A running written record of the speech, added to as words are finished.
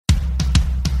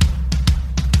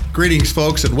Greetings,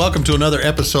 folks, and welcome to another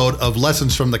episode of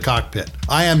Lessons from the Cockpit.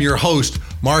 I am your host,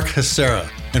 Mark Hesera,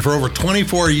 and for over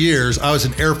 24 years, I was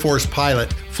an Air Force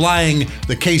pilot flying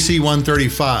the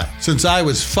KC-135. Since I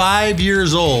was 5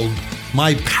 years old,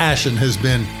 my passion has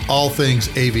been all things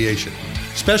aviation.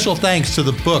 Special thanks to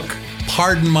the book,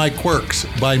 Pardon My Quirks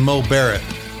by Mo Barrett,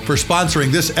 for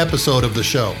sponsoring this episode of the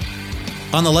show.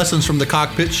 On the Lessons from the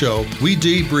Cockpit show, we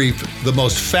debrief the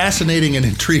most fascinating and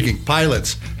intriguing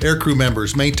pilots, aircrew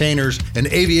members, maintainers, and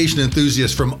aviation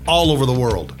enthusiasts from all over the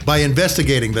world by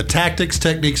investigating the tactics,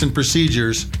 techniques, and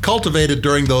procedures cultivated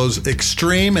during those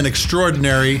extreme and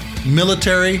extraordinary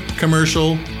military,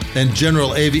 commercial, and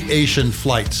general aviation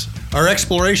flights. Our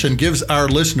exploration gives our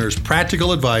listeners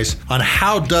practical advice on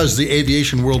how does the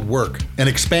aviation world work and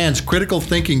expands critical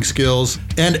thinking skills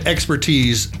and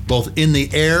expertise both in the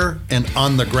air and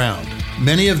on the ground.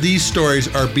 Many of these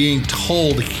stories are being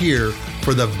told here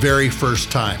for the very first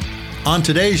time. On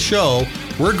today's show,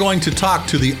 we're going to talk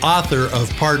to the author of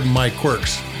Pardon My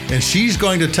Quirks, and she's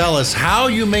going to tell us how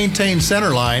you maintain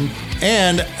Centerline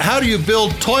and how do you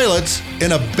build toilets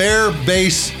in a bare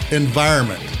base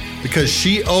environment, because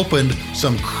she opened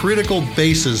some critical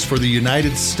bases for the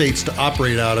United States to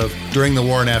operate out of during the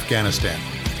war in Afghanistan.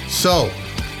 So,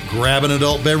 grab an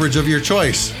adult beverage of your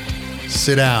choice,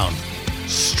 sit down,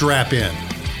 strap in,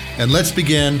 and let's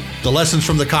begin the Lessons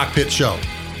from the Cockpit show.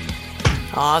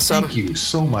 Awesome. Thank you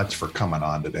so much for coming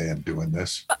on today and doing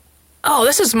this. Oh,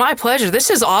 this is my pleasure. This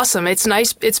is awesome. It's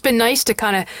nice. It's been nice to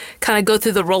kind of go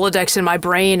through the Rolodex in my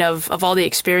brain of all the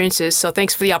experiences. So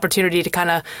thanks for the opportunity to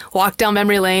kind of walk down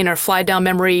memory lane or fly down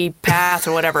memory path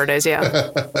or whatever it is.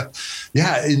 Yeah.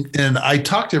 Yeah. And I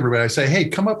talk to everybody. I say, hey,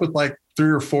 come up with like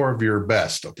 3 or 4 of your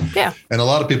best. Yeah. And a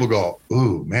lot of people go,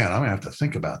 ooh, man, I'm going to have to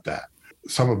think about that.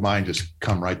 Some of mine just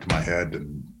come right to my head,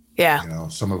 and yeah,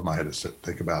 some of them I had to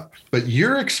think about. But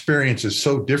your experience is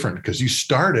so different because you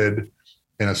started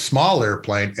in a small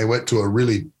airplane and went to a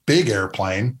really big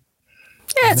airplane.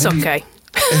 Yeah, it's okay.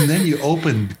 And then you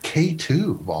opened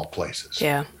K2 of all places.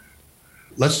 Yeah.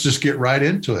 Let's just get right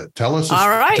into it. Tell us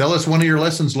one of your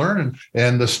lessons learned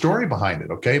and the story behind it.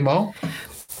 Okay, Mo?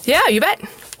 Yeah, you bet.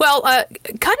 Well,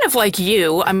 kind of like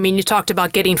you. I mean, you talked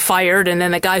about getting fired, and then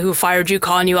the guy who fired you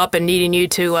calling you up and needing you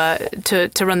to run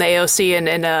the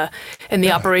AOC and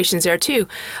the operations there too.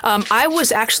 I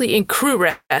was actually in crew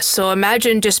rest, so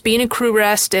imagine just being in crew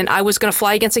rest, and I was going to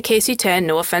fly against a KC-10.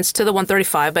 No offense to the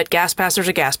 135, but gas passers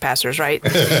are gas passers, right?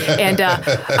 And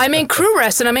I'm in crew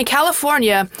rest, and I'm in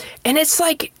California, and it's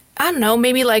like, I don't know,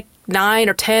 maybe like 9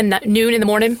 or 10 noon in the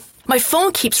morning. My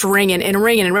phone keeps ringing and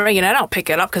ringing and ringing. I don't pick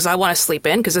it up because I want to sleep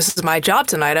in because this is my job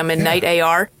tonight. I'm in night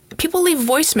AR. People leave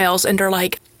voicemails and they're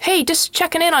like, hey, just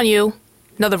checking in on you.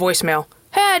 Another voicemail.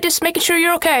 Hey, just making sure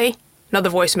you're okay. Another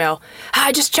voicemail.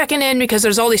 Hi, just checking in because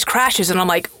there's all these crashes. And I'm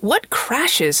like, what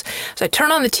crashes? So I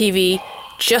turn on the TV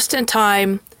just in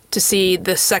time to see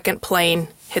the second plane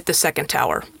hit the second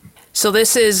tower. So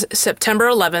this is September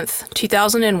 11th,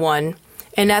 2001.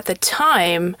 And at the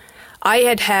time, I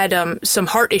had some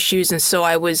heart issues, and so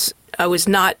I was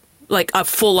not like a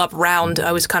full up round.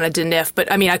 I was kind of DNIF,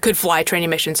 but I mean, I could fly training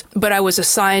missions. But I was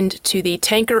assigned to the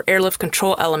Tanker Airlift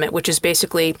Control Element, which is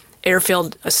basically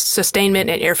airfield sustainment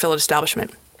and airfield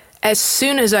establishment. As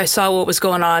soon as I saw what was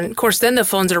going on, of course, then the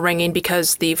phones are ringing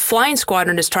because the flying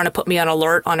squadron is trying to put me on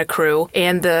alert on a crew,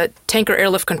 and the Tanker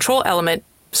Airlift Control Element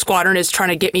squadron is trying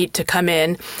to get me to come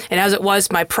in. And as it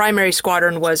was, my primary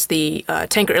squadron was the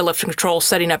Tanker Airlift Control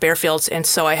setting up airfields. And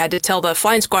so I had to tell the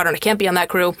flying squadron I can't be on that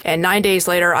crew. And 9 days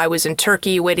later, I was in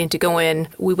Turkey waiting to go in.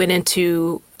 We went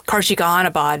into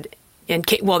Karşıyaka in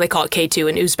they call it K2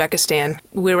 in Uzbekistan.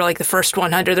 We were like the first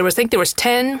 100. I think there was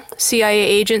 10 CIA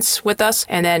agents with us,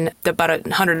 and then about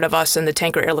 100 of us in the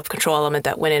Tanker Airlift Control Element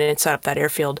that went in and set up that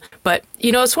airfield. But,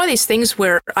 it's one of these things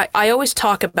where I always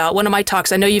talk about, one of my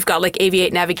talks, I know you've got like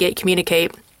Aviate, Navigate,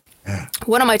 Communicate. Yeah.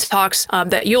 One of my talks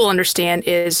that you'll understand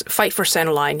is Fight for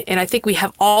Centerline. And I think we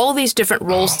have all these different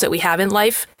roles that we have in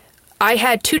life. I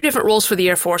had 2 different roles for the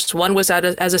Air Force. One was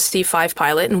as a C-5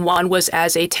 pilot, and one was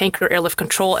as a Tanker Airlift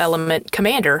Control Element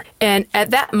commander. And at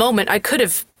that moment, I could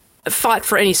have fought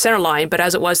for any Centerline, but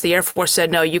as it was, the Air Force said,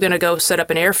 no, you're going to go set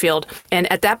up an airfield.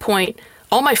 And at that point,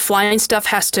 all my flying stuff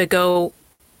has to go.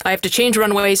 I have to change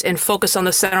runways and focus on the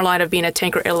Centerline of being a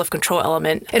Tanker Airlift Control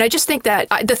Element. And I just think that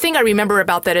the thing I remember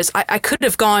about that is I could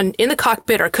have gone in the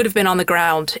cockpit or could have been on the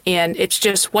ground. And it's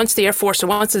just once the Air Force or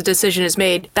once the decision is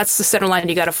made, that's the Centerline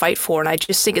you got to fight for. And I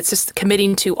just think it's just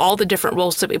committing to all the different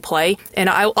roles that we play. And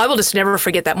I will just never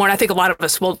forget that more. And I think a lot of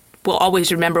us will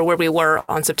always remember where we were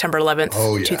on September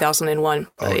 11th, 2001.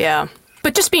 Oh, yeah.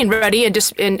 But just being ready and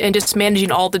just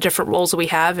managing all the different roles that we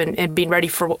have and being ready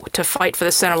to fight for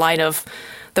the center line of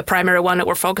the primary one that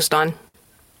we're focused on.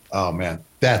 Oh, man,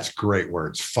 that's great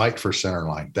words. Fight for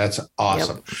Centerline. That's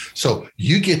awesome. Yep. So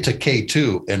you get to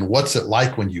K2, and what's it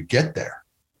like when you get there?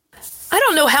 I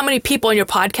don't know how many people on your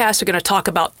podcast are going to talk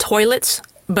about toilets,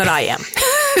 but I am.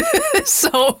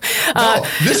 So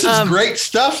this is great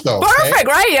stuff, though. Perfect, okay?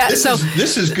 Right? Yeah.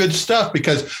 This is good stuff,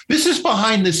 because this is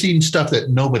behind the scenes stuff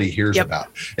that nobody hears about.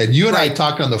 And you and I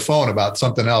talked on the phone about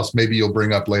something else. Maybe you'll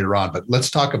bring up later on. But let's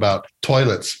talk about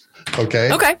toilets.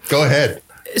 Okay. Okay. Go ahead.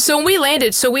 So when we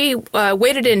landed, we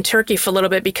waited in Turkey for a little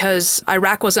bit because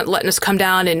Iraq wasn't letting us come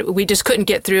down, and we just couldn't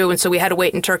get through. And so we had to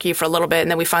wait in Turkey for a little bit, and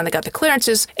then we finally got the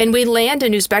clearances. And we land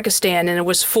in Uzbekistan, and it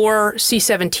was 4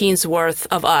 C-17s worth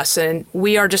of us. And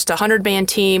we are just a 100-man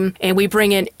team, and we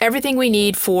bring in everything we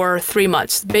need for 3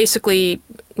 months. Basically,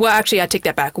 well, actually, I take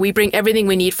that back. We bring everything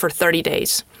we need for 30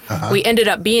 days. We ended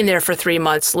up being there for 3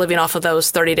 months, living off of those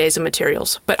 30 days of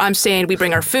materials. But I'm saying we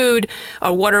bring our food,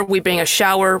 our water, we bring a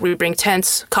shower, we bring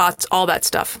tents, cots, all that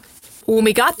stuff. When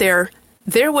we got there,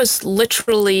 there was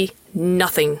literally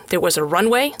nothing. There was a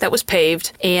runway that was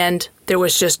paved, and there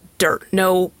was just dirt.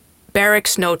 No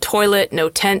barracks, no toilet, no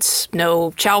tents,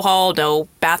 no chow hall, no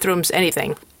bathrooms,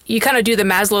 anything. You kind of do the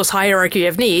Maslow's hierarchy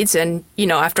of needs, and,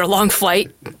 after a long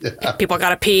flight, people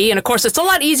got to pee. And, of course, it's a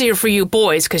lot easier for you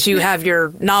boys because you have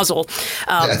your nozzle.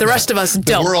 The rest of us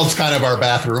don't. The world's kind of our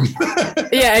bathroom.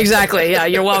 Yeah, exactly. Yeah,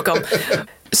 you're welcome.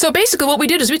 So basically what we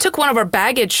did is we took one of our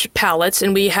baggage pallets,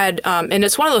 and we had, and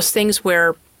it's one of those things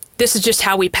where this is just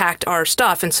how we packed our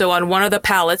stuff. And so on one of the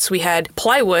pallets, we had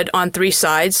plywood on 3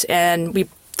 sides, and we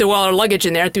threw all our luggage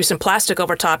in there and threw some plastic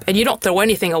over top, and you don't throw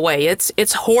anything away.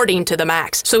 It's hoarding to the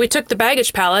max. So we took the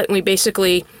baggage pallet, and we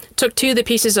basically took 2 of the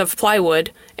pieces of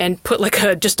plywood and put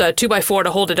just a 2x4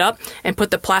 to hold it up, and put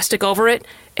the plastic over it,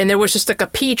 and there was just like a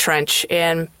pee trench,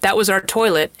 and that was our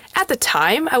toilet. At the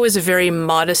time, I was a very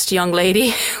modest young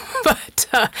lady, but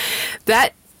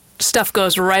that stuff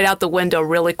goes right out the window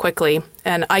really quickly.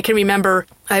 And I can remember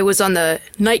I was on the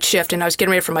night shift, and I was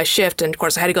getting ready for my shift, and of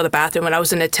course I had to go to the bathroom, and I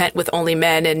was in a tent with only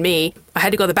men and me. I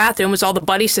had to go to the bathroom. It was all the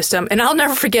buddy system, and I'll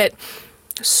never forget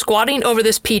squatting over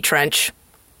this pee trench,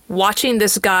 watching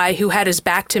this guy who had his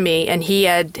back to me, and he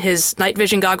had his night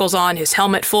vision goggles on, his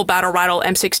helmet, full battle rifle,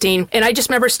 M16, and I just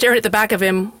remember staring at the back of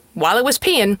him while I was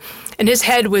peeing, and his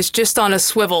head was just on a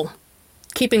swivel,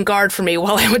 keeping guard for me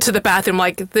while I went to the bathroom.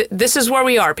 Like, this is where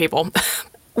we are, people.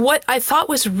 What I thought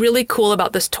was really cool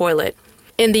about this toilet,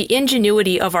 and the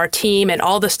ingenuity of our team and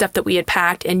all the stuff that we had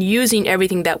packed and using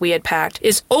everything that we had packed,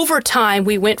 is over time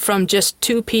we went from just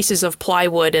 2 pieces of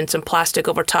plywood and some plastic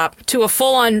over top to a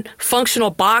full-on functional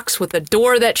box with a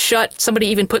door that shut. Somebody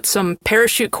even put some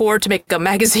parachute cord to make a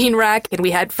magazine rack, and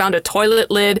we had found a toilet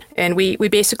lid, and we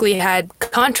basically had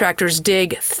contractors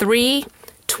dig 3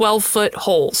 12-foot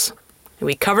holes. And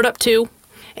we covered up 2,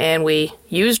 and we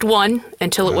used 1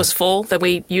 until it was full. Then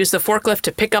we used the forklift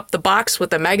to pick up the box with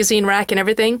the magazine rack and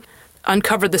everything,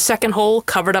 uncovered the second hole,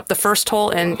 covered up the first hole,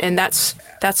 and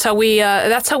that's how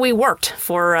we worked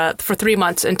for 3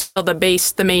 months until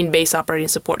the main base operating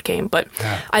support came. But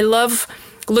I love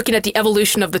looking at the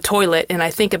evolution of the toilet, and I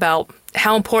think about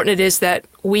how important it is that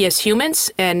we as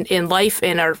humans and in life,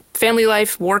 in our family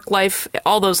life, work life,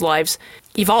 all those lives,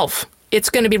 evolve. It's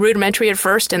going to be rudimentary at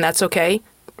first, and that's okay.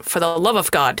 For the love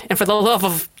of God and for the love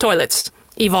of toilets,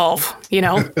 evolve,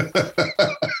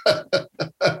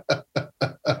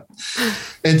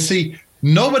 And see,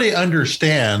 nobody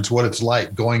understands what it's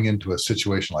like going into a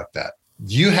situation like that.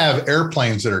 You have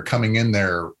airplanes that are coming in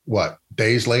there,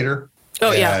 days later?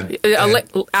 Oh,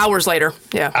 hours later.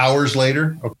 Yeah. Hours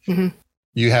later? Okay. Mm-hmm.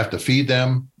 You have to feed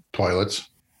them. Toilets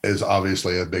is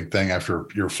obviously a big thing after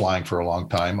you're flying for a long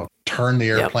time. Turn the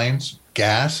airplanes.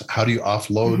 Gas, how do you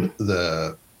offload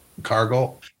the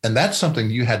cargo? And that's something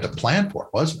you had to plan for,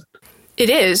 wasn't it? It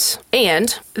is.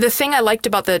 And the thing I liked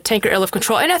about the tanker airlift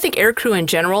control, and I think aircrew in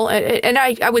general, and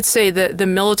I would say the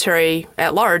military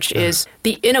at large, is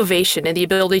the innovation and the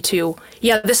ability to,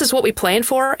 this is what we planned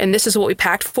for, and this is what we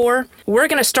packed for. We're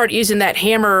going to start using that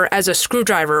hammer as a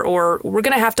screwdriver, or we're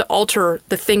going to have to alter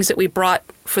the things that we brought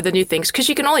for the new things, because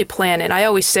you can only plan. And I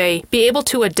always say, be able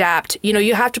to adapt.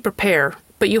 You have to prepare,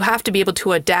 but you have to be able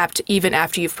to adapt even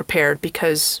after you've prepared,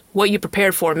 because what you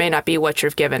prepared for may not be what you're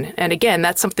given. And again,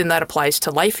 that's something that applies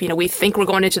to life. We think we're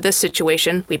going into this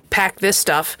situation, we pack this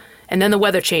stuff, and then the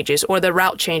weather changes, or the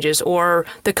route changes, or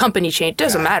the company changes. It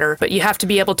doesn't matter, but you have to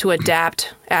be able to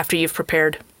adapt after you've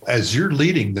prepared. As you're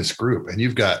leading this group, and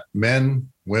you've got men,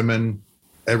 women,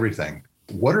 everything,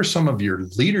 what are some of your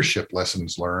leadership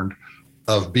lessons learned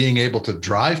of being able to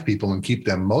drive people and keep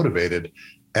them motivated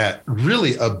at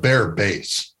really a bare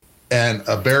base, and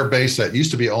a bare base that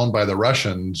used to be owned by the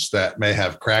Russians that may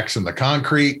have cracks in the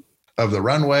concrete of the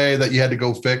runway that you had to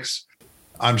go fix.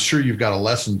 I'm sure you've got a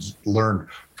lessons learned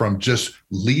from just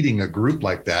leading a group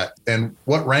like that. And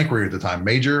what rank were you at the time?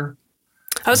 Major?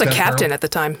 I was a captain at the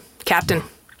time. Captain.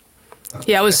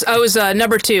 Yeah, I was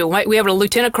number 2. We have a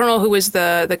lieutenant colonel who was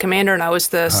the commander, and I was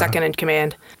the second in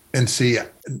command. And see,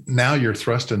 now you're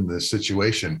thrust into this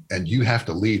situation, and you have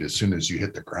to lead as soon as you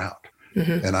hit the ground.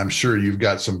 Mm-hmm. And I'm sure you've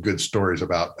got some good stories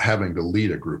about having to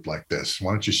lead a group like this.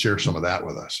 Why don't you share some of that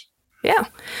with us? Yeah,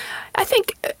 I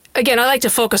think, again, I like to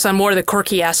focus on more of the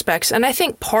quirky aspects. And I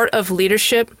think part of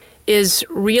leadership is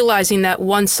realizing that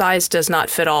one size does not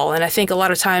fit all. And I think a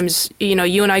lot of times,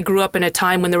 you and I grew up in a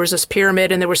time when there was this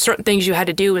pyramid and there were certain things you had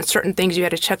to do and certain things you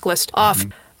had to checklist off. Mm-hmm.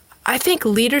 I think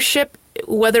leadership,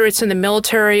 whether it's in the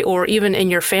military or even in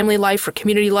your family life or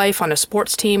community life on a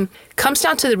sports team, comes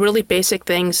down to the really basic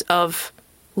things of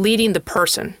leading the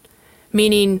person.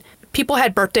 Meaning, people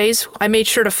had birthdays. I made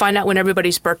sure to find out when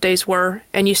everybody's birthdays were,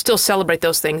 and you still celebrate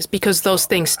those things because those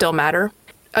things still matter.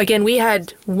 Again, we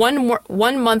had 1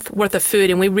 month worth of food,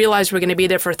 and we realized we're going to be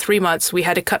there for 3 months. We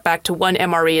had to cut back to 1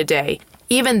 MRE a day.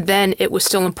 Even then, it was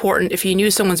still important if you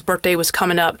knew someone's birthday was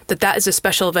coming up, that is a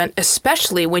special event,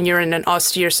 especially when you're in an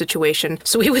austere situation.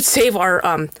 So we would save our,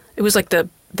 it was like the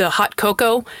hot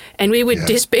cocoa, and we would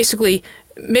just basically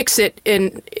mix it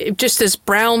in just this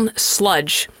brown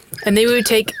sludge. And then we would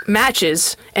take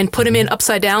matches and put them in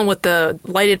upside down with the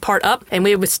lighted part up. And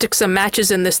we would stick some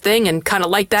matches in this thing and kind of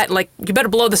light that. Like, you better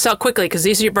blow this out quickly because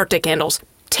these are your birthday candles.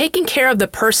 Taking care of the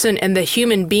person and the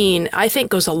human being, I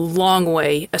think, goes a long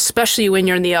way, especially when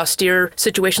you're in the austere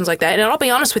situations like that. And I'll be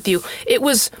honest with you, it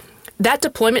was that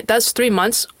deployment, those 3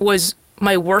 months was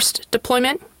my worst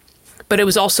deployment, but it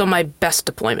was also my best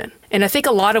deployment. And I think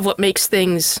a lot of what makes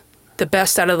things the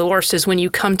best out of the worst is when you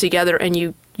come together and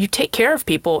you take care of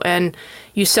people and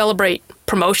you celebrate.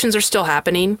 Promotions are still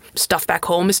happening. Stuff back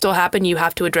home is still happening. You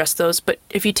have to address those. But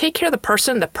if you take care of the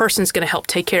person's going to help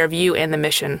take care of you and the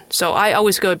mission. So I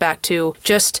always go back to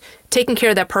just taking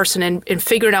care of that person and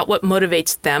figuring out what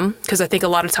motivates them. Because I think a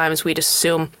lot of times we just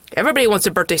assume everybody wants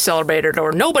a birthday celebrated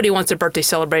or nobody wants a birthday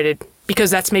celebrated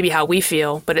because that's maybe how we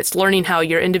feel. But it's learning how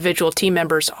your individual team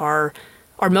members are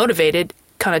motivated,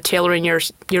 kind of tailoring your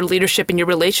leadership and your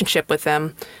relationship with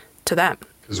them to that.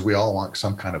 Because we all want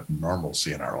some kind of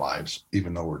normalcy in our lives,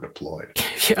 even though we're deployed.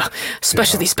 Yeah,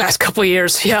 especially these past couple of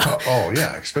years. Yeah. Oh,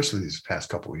 yeah, especially these past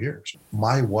couple of years.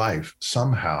 My wife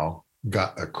somehow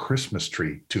got a Christmas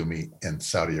tree to me in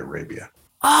Saudi Arabia.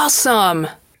 Awesome.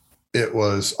 It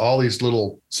was all these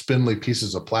little spindly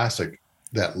pieces of plastic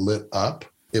that lit up.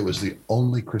 It was the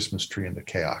only Christmas tree in the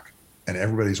kayak. And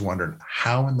everybody's wondering,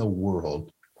 how in the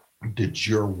world did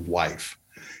your wife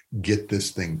get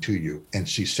this thing to you? And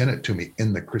she sent it to me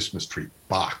in the Christmas tree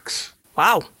box.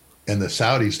 Wow. And the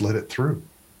Saudis let it through.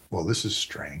 Well, this is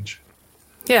strange.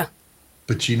 Yeah.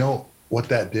 But you know what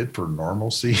that did for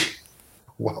normalcy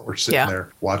while we're sitting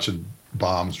there watching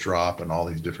bombs drop and all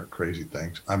these different crazy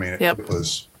things? I mean, it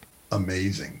was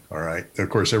amazing. All right. Of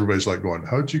course, everybody's like going,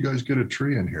 how'd you guys get a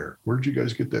tree in here? Where'd you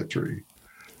guys get that tree?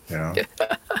 You know,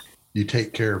 you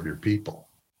take care of your people.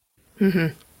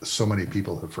 Mm-hmm. So many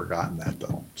people have forgotten that,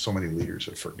 though. So many leaders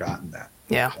have forgotten that.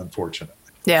 Yeah. Unfortunately.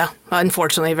 Yeah.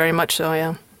 Unfortunately, very much so,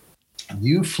 yeah.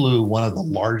 You flew one of the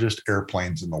largest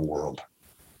airplanes in the world,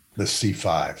 the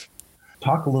C-5.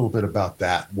 Talk a little bit about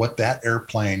that, what that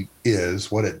airplane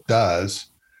is, what it does,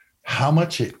 how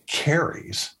much it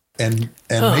carries, and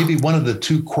maybe one of the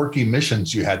 2 quirky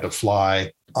missions you had to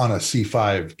fly on a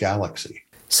C-5 Galaxy.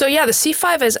 So yeah, the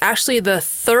C-5 is actually the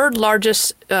 3rd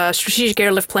largest strategic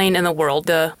airlift plane in the world.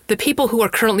 The people who are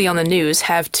currently on the news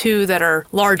have 2 that are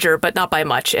larger, but not by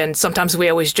much. And sometimes we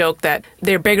always joke that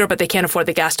they're bigger, but they can't afford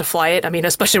the gas to fly it. I mean,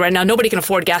 especially right now, nobody can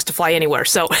afford gas to fly anywhere.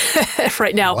 So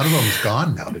right now. One of them's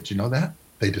gone now. Did you know that?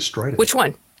 They destroyed it. Which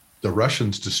one? The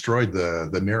Russians destroyed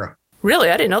the Mira. Really?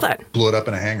 I didn't know that. Blew it up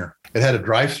in a hangar. It had a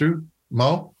drive-through,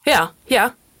 Mo. Yeah.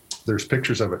 There's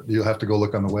pictures of it. You'll have to go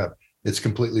look on the web. It's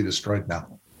completely destroyed now.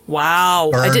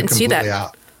 Wow. I didn't see that.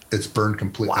 Out. It's burned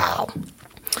completely out.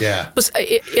 Yeah.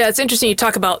 It's interesting you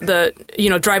talk about the,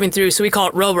 driving through. So we call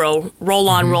it roll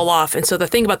on, roll off. And so the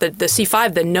thing about the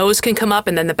C-5, the nose can come up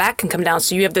and then the back can come down.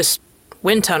 So you have this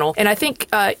wind tunnel. And I think,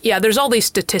 there's all these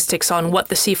statistics on what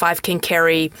the C-5 can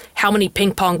carry, how many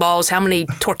ping pong balls, how many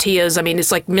tortillas. I mean,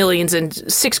 it's like millions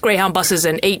and 6 Greyhound buses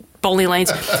and 8 bowling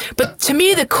lanes. But to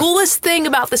me, the coolest thing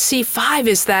about the C-5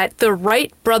 is that the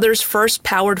Wright brothers' first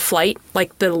powered flight,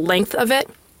 like the length of it,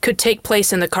 could take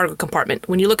place in the cargo compartment.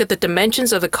 When you look at the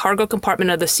dimensions of the cargo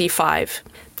compartment of the C-5,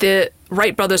 the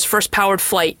Wright brothers' first powered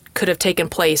flight could have taken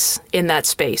place in that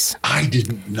space. I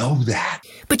didn't know that.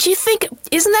 But you think,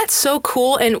 isn't that so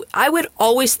cool? And I would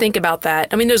always think about that.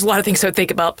 I mean, there's a lot of things I would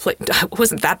think about. I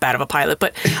wasn't that bad of a pilot,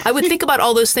 but I would think about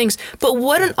all those things. But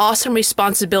what an awesome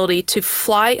responsibility to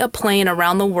fly a plane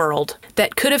around the world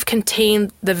that could have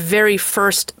contained the very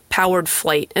first powered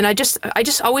flight. And I just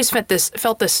always felt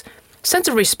this sense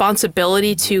of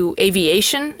responsibility to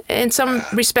aviation in some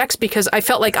respects, because I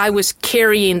felt like I was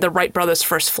carrying the Wright brothers'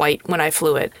 first flight when I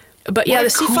flew it. But yeah, what the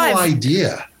a C-5. Cool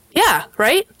idea. Yeah,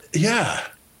 right? Yeah.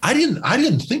 I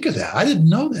didn't think of that. I didn't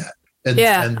know that.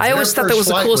 And I always thought that was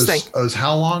the coolest thing. Was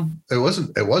how long? It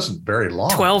wasn't very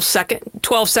long. 12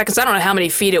 seconds. I don't know how many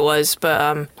feet it was,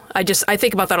 but I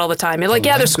think about that all the time. And like,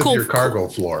 yeah, there's cool. Your cargo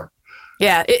floor.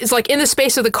 Yeah, it's like in the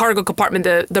space of the cargo compartment,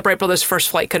 the Wright brothers' first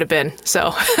flight could have been.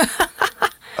 So.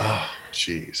 Oh,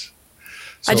 jeez.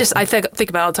 So, I think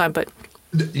about it all the time, but.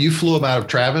 You flew them out of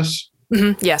Travis?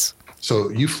 Mm-hmm, yes. So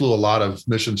you flew a lot of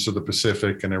missions to the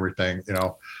Pacific and everything,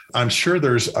 I'm sure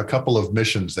there's a couple of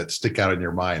missions that stick out in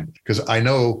your mind, because I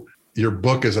know your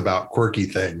book is about quirky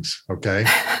things. Okay.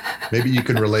 Maybe you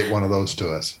can relate one of those to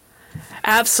us.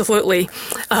 Absolutely.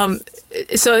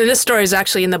 So this story is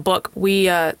actually in the book.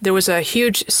 There was a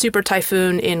huge super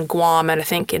typhoon in Guam, and I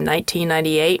think in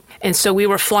 1998. And so we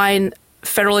were flying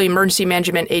Federal Emergency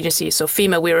Management Agency, so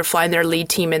FEMA, we were flying their lead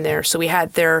team in there. So we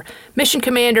had their mission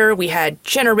commander, we had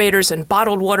generators and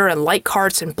bottled water and light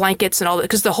carts and blankets and all that,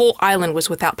 because the whole island was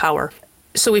without power.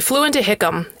 So we flew into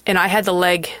Hickam, and I had the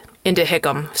leg into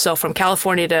Hickam, so from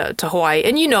California to Hawaii.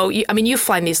 And you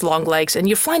fly these long legs, and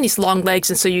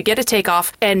and so you get a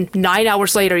takeoff, and 9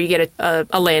 hours later you get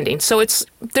a landing. So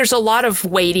there's a lot of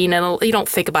waiting, and you don't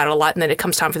think about it a lot, and then it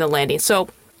comes time for the landing. So,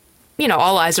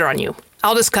 all eyes are on you.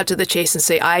 I'll just cut to the chase and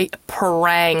say I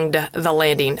paranged the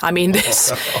landing. I mean,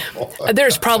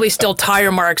 there's probably still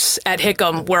tire marks at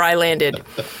Hickam where I landed.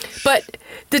 But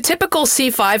the typical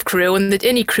C-5 crew and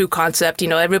any crew concept,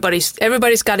 everybody's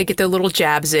got to get their little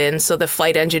jabs in. So the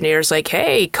flight engineer's like,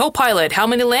 hey, co-pilot, how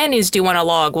many landings do you want to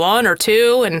log? 1 or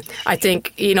 2? And I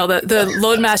think, the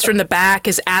loadmaster in the back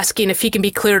is asking if he can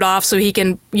be cleared off so he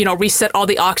can, reset all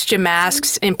the oxygen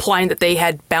masks, implying that they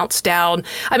had bounced down.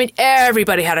 I mean,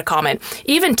 everybody had a comment.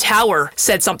 Even Tower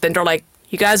said something. They're like,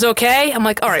 you guys okay? I'm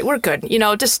like, all right, we're good.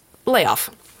 Just lay off.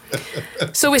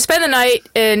 So we spend the night,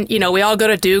 and we all go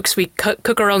to Duke's. We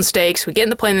cook our own steaks. We get in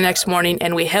the plane the next morning,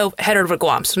 and we head over to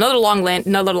Guam. So another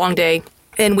long day,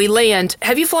 and we land.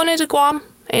 Have you flown into Guam,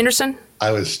 Anderson?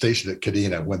 I was stationed at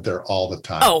Kadena. Went there all the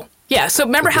time. Oh, yeah. So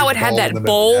remember how it had that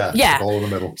bowl? Yeah. Bowl in the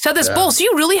middle. So this bowl. So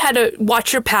you really had to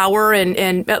watch your power,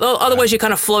 and otherwise you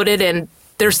kind of floated, and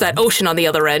there's that ocean on the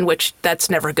other end, which that's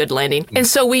never a good landing. And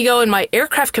so we go, and my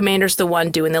aircraft commander's the one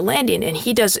doing the landing, and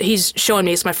he's showing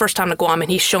me, it's my first time to Guam,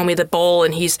 and he's showing me the bowl,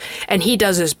 and he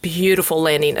does this beautiful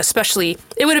landing. Especially,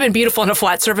 it would have been beautiful on a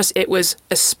flat surface. It was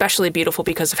especially beautiful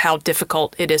because of how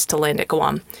difficult it is to land at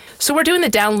Guam. So we're doing the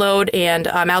download, and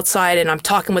I'm outside, and I'm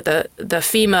talking with the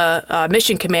FEMA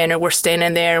mission commander. We're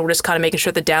standing there, and we're just kind of making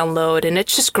sure the download, and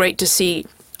it's just great to see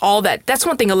all that. That's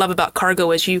one thing I love about cargo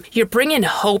is you're bringing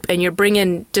hope, and you're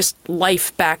bringing just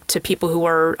life back to people who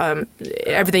are,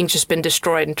 everything's just been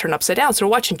destroyed and turned upside down. So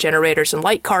we're watching generators and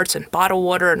light carts and bottled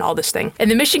water and all this thing. And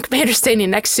the mission commander's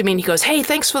standing next to me, and he goes, hey,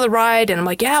 thanks for the ride. And I'm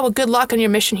like, yeah, well, good luck on your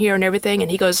mission here and everything.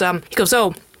 And he goes,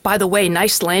 oh, by the way,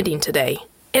 nice landing today.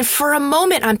 And for a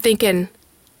moment, I'm thinking,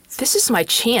 this is my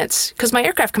chance, because my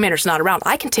aircraft commander's not around.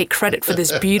 I can take credit for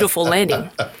this beautiful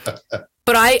landing.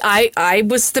 But I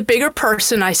was the bigger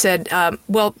person. I said,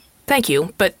 well, thank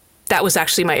you, but that was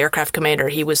actually my aircraft commander.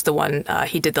 He was the one,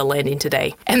 he did the landing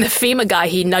today. And the FEMA guy,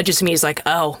 he nudges me. He's like,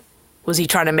 oh, was he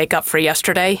trying to make up for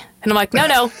yesterday? And I'm like,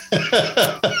 no,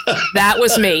 that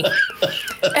was me.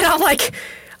 And I'm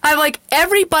like,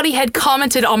 everybody had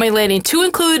commented on my landing, to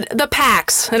include the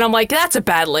PAX. And I'm like, that's a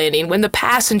bad landing. When the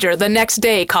passenger the next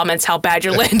day comments how bad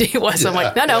your landing was. I'm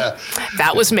like, no,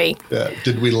 that was me. Yeah.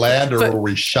 Did we land, or were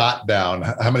we shot down?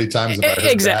 How many times have I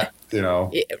heard that?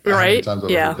 Right? How many times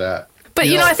have I heard that? But,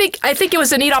 I think it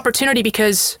was a neat opportunity,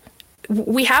 because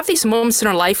we have these moments in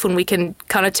our life when we can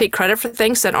kind of take credit for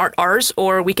things that aren't ours,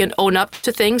 or we can own up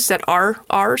to things that are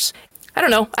ours. I don't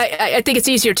know. I think it's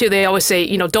easier, too. They always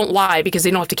say, don't lie, because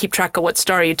they don't have to keep track of what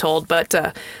story you told. But,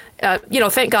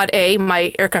 thank God, A,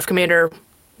 my aircraft commander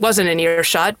wasn't in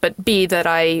earshot, but B, that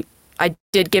I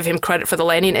did give him credit for the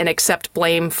landing and accept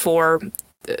blame for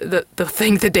the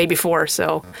thing the day before.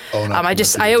 So I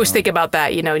always think about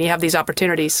that, and you have these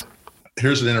opportunities.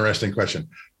 Here's an interesting question.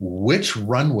 which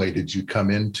runway did you come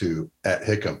into at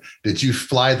Hickam? Did you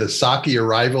fly the Saki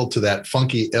arrival to that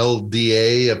funky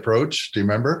LDA approach? Do you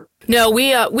remember? No,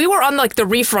 we were on like the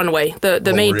reef runway,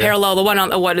 the main parallel, the one on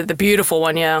the beautiful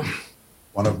one. Yeah.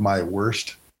 One of my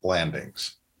worst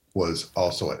landings was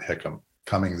also at Hickam,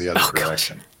 coming the other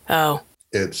direction. Oh.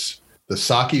 It's the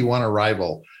Saki 1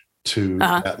 arrival to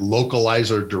that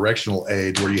localizer directional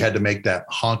aid where you had to make that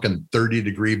honking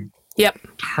 30-degree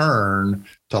turn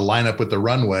to line up with the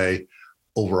runway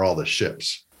over all the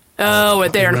ships. Oh,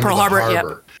 there in Pearl Harbor.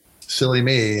 Yep. Silly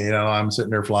me, I'm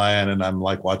sitting there flying and I'm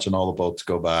like watching all the boats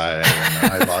go by,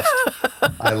 and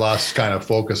I lost kind of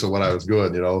focus of what I was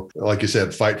doing. Like you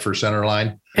said, fight for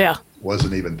Centerline. Yeah.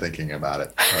 Wasn't even thinking about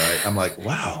it. All right. I'm like,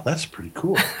 wow, that's pretty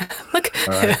cool. Look,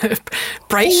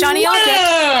 bright, shiny object.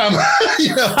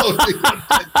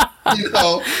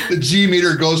 The G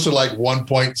meter goes to like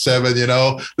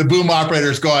 1.7, the boom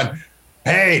operator's going,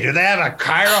 hey, do they have a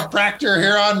chiropractor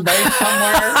here on base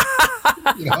somewhere?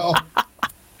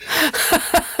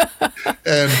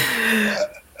 And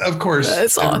of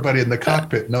course, everybody in the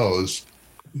cockpit knows,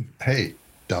 hey,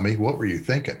 dummy, what were you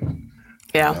thinking?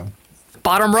 Yeah.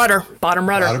 Bottom rudder.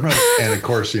 And of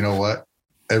course, you know what?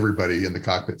 Everybody in the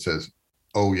cockpit says,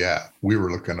 oh, yeah, we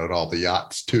were looking at all the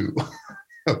yachts too.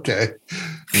 Okay.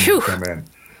 Come in.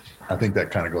 I think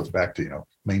that kind of goes back to,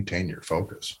 maintain your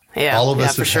focus. Yeah. All of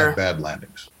us have had bad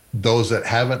landings. Those that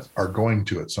haven't are going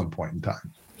to at some point in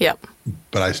time. Yep.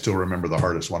 But I still remember the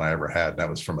hardest one I ever had. And that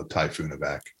was from a Typhoon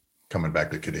evac coming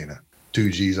back to Kadena. 2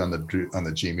 G's on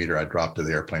the G meter. I dropped to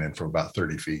the airplane in from about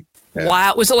 30 feet. Yeah.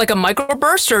 Wow. Was it like a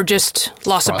microburst or just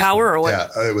loss of power or what? Yeah,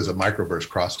 it was a microburst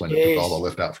crosswind. It took all the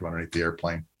lift out from underneath the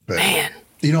airplane. But, man.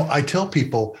 I tell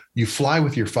people you fly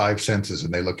with your 5 senses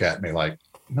and they look at me like,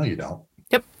 no, you don't.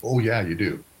 Yep. Oh, yeah, you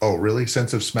do. Oh, really?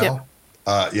 Sense of smell?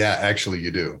 Yep. Yeah, actually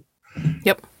you do.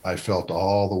 Yep. I felt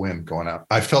all the wind going out.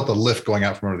 I felt the lift going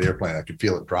out from under the airplane. I could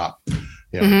feel it drop.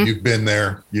 You've been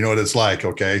there. You know what it's like,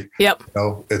 okay? Yep.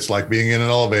 It's like being in an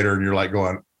elevator and you're like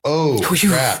going, oh,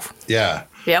 crap. Yeah.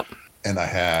 Yep. And I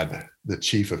had the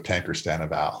chief of Tanker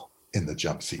Stanival in the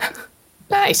jump seat.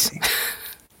 Nice.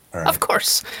 Right. Of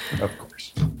course. All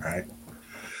right.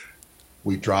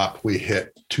 We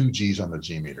hit 2 G's on the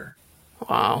G meter.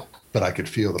 Wow. But I could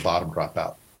feel the bottom drop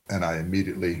out. And I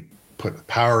immediately put the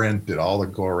power in, did all the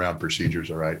go around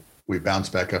procedures. All right. We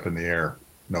bounced back up in the air.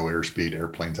 No airspeed,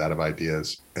 airplane's out of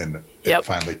ideas. And it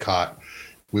finally caught.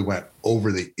 We went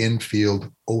over the infield,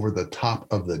 over the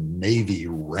top of the Navy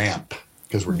ramp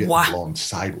because we're getting blown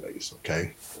sideways.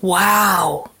 Okay.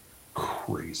 Wow.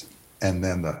 Crazy. And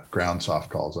then the ground soft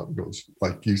calls up and goes,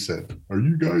 like you said, are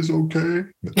you guys okay?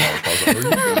 The tower calls up, are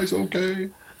you guys okay?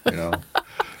 And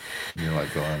you're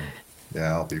like going,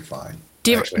 yeah, I'll be fine.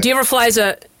 Do you ever fly as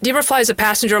a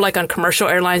passenger, like on commercial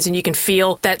airlines, and you can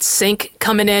feel that sink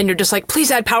coming in? You're just like,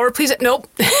 please add power, please. Nope.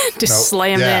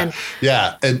 Slam in.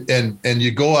 Yeah. And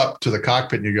you go up to the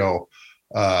cockpit and you go,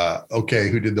 okay,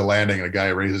 who did the landing? And a guy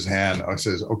raises his hand. I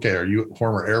says, okay, are you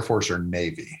former Air Force or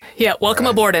Navy? Yeah. Welcome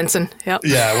aboard, Ensign. Yep.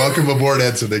 Yeah. Welcome aboard,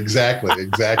 Ensign. Exactly.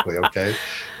 Okay.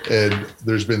 And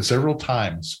there's been several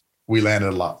times we landed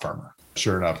a lot firmer.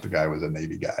 Sure enough, the guy was a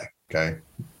Navy guy. Okay.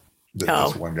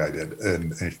 This one guy did.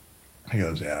 And he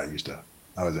goes, yeah,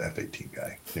 I was an F-18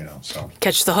 guy, so.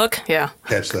 Catch the hook? Yeah.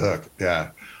 Catch the hook.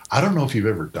 Yeah. I don't know if you've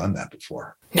ever done that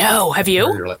before. No. Have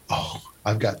you? You're like,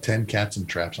 I've got 10 cats and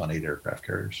traps on 8 aircraft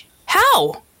carriers.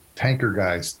 How? Tanker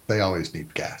guys, they always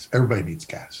need gas. Everybody needs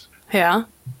gas. Yeah.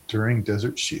 During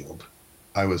Desert Shield,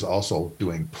 I was also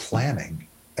doing planning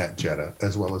at Jeddah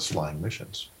as well as flying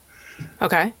missions.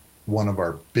 Okay. One of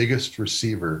our biggest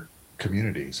receiver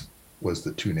communities was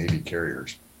the 2 Navy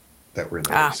carriers that were in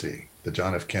the Red Sea, the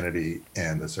John F. Kennedy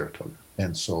and the Saratoga.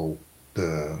 And so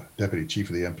the deputy chief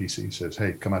of the MPC says,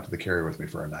 hey, come out to the carrier with me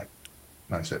for a night.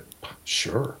 And I said,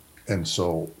 sure. And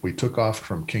so we took off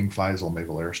from King Faisal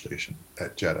Naval Air Station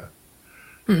at Jeddah.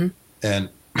 Mm-hmm. And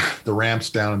the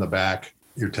ramp's down in the back.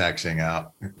 You're taxiing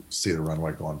out, you see the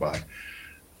runway going by.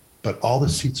 But all the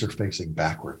seats are facing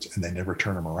backwards, and they never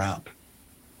turn them around.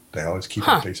 They always keep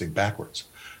them facing backwards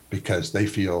because they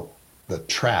feel the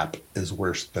trap is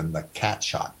worse than the cat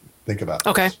shot. Think about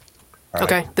this. Right?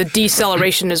 Okay. The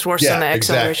deceleration is worse than the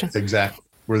acceleration. Exactly.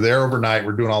 We're there overnight.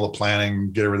 We're doing all the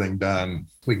planning, get everything done.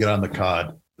 We get on the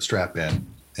cod, strap in,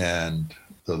 and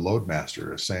the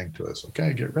loadmaster is saying to us,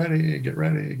 okay, get ready, get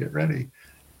ready, get ready.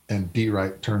 And D.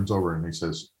 Wright turns over and he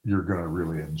says, you're going to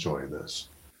really enjoy this.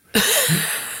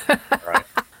 All right.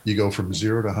 You go from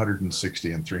 0 to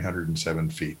 160 in 307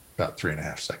 feet, about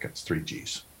 3.5 seconds, 3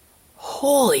 Gs.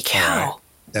 Holy cow.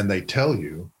 Right. And they tell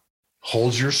you,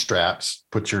 hold your straps,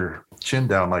 put your chin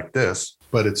down like this,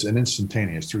 but it's an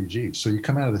instantaneous 3G. So you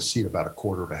come out of the seat about a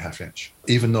quarter of a half inch,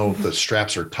 even though the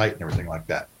straps are tight and everything like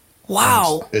that.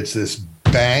 Wow. It's this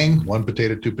bang, 1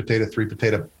 potato, 2 potato, 3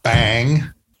 potato, bang,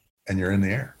 and you're in the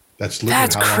air. That's literally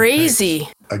That's crazy.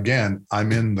 Again,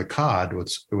 I'm in the COD,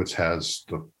 which has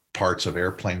the parts of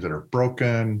airplanes that are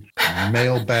broken,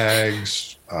 mail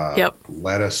bags,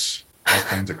 lettuce, all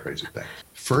kinds of crazy things.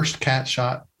 First cat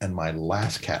shot and my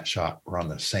last cat shot were on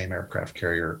the same aircraft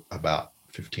carrier about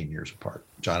 15 years apart.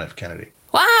 John F. Kennedy.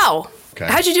 Wow. Okay.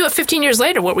 How'd you do it 15 years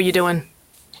later? What were you doing?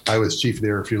 I was chief of the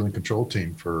air fueling control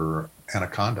team for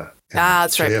Anaconda.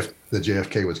 That's right. The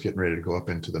JFK was getting ready to go up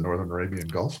into the Northern Arabian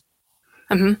Gulf.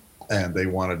 Mm-hmm. And they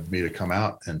wanted me to come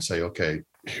out and say, okay,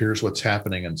 here's what's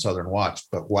happening in Southern Watch,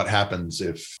 but what happens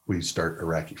if we start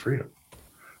Iraqi freedom?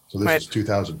 So this is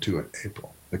 2002 in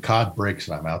April. The COD breaks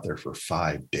and I'm out there for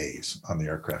 5 days on the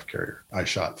aircraft carrier. I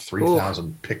shot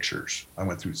 3,000 pictures. I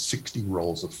went through 60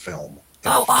 rolls of film.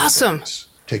 Oh, awesome. Days,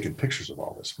 taking pictures of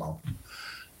all this, Mo.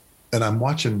 And I'm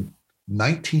watching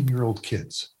 19-year-old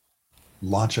kids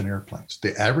launching airplanes.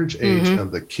 The average age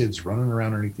of the kids running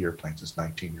around underneath the airplanes is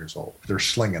 19 years old. They're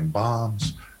slinging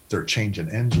bombs. They're changing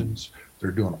engines.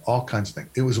 They're doing all kinds of things.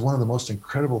 It was one of the most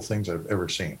incredible things I've ever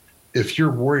seen. If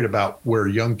you're worried about where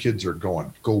young kids are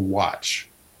going, go watch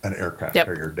an aircraft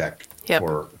carrier deck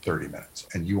for 30 minutes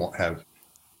and you won't have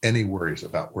any worries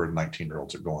about where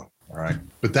 19-year-olds are going. All right.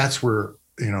 But that's where,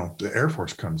 the Air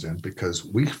Force comes in because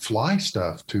we fly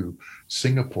stuff to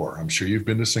Singapore. I'm sure you've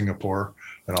been to Singapore.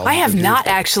 And all. I have not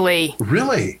actually.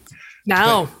 Really?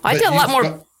 No, I did a lot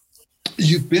more.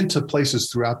 You've been to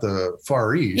places throughout the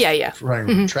Far East. Yeah.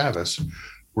 Right, Travis,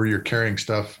 where you're carrying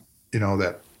stuff,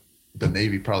 that the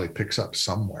Navy probably picks up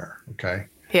somewhere. Okay.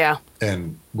 Yeah.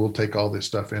 And we'll take all this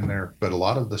stuff in there. But a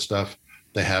lot of the stuff,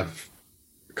 they have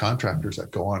contractors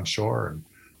that go on shore and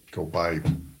go buy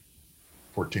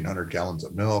 1,400 gallons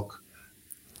of milk.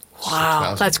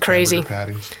 Wow. That's crazy.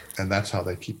 Patties, and that's how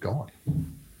they keep going.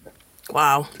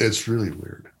 Wow. It's really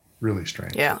weird. Really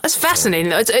strange. Yeah. That's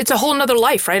fascinating. It's a whole nother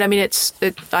life, right? I mean,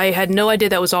 I had no idea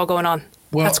that was all going on.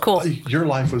 Well, that's cool. Your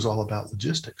life was all about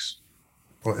logistics.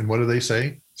 And what do they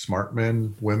say? Smart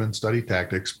men, women study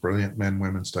tactics. Brilliant men,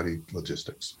 women study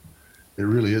logistics. It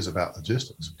really is about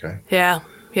logistics. Okay. Yeah.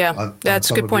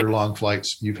 That's a good point. On some of your long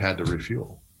flights, you've had to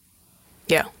refuel.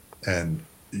 Yeah. And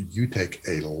you take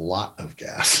a lot of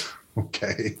gas.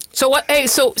 Okay. So what? Hey,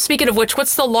 so speaking of which,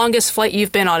 what's the longest flight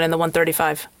you've been on in the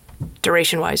 135,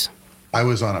 duration-wise? I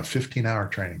was on a 15-hour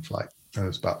training flight. It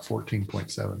was about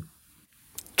 14.7.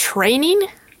 Training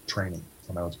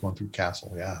when I was going through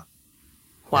Castle. Yeah.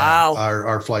 Wow. Yeah.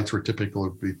 Our flights were typically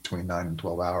between 9 and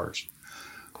 12 hours.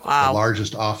 Wow. The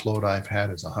largest offload I've had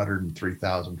is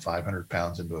 103,500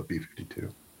 pounds into a B-52.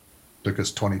 Took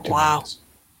us 22 minutes.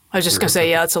 I was just going to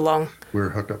say, it's a long. We were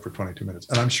hooked up for 22 minutes.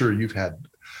 And I'm sure you've had,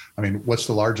 what's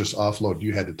the largest offload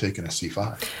you had to take in a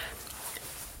C5?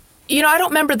 I don't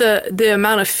remember the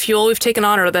amount of fuel we've taken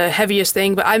on or the heaviest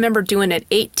thing, but I remember doing an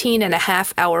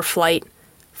 18-and-a-half-hour flight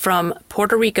from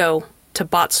Puerto Rico to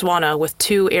Botswana with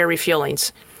 2 air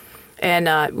refuelings.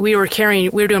 And we were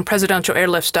doing presidential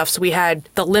airlift stuff. So we had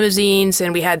the limousines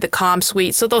and we had the comm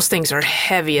suite. So those things are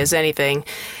heavy as anything.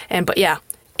 But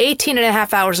 18 and a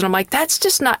half hours. And I'm like, that's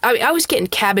just not, I was getting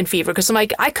cabin fever because I'm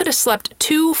like, I could have slept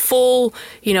 2 full,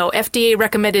 FDA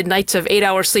recommended nights of 8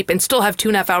 hours sleep and still have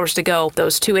 2.5 hours to go,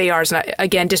 those 2 ARs. And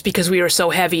again, just because we were so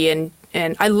heavy and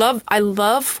I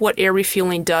love what air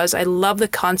refueling does. I love the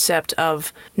concept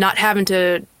of not having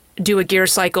to do a gear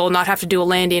cycle, not have to do a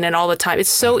landing and all the time. It's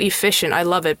so efficient. I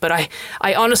love it. But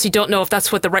I honestly don't know if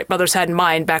that's what the Wright brothers had in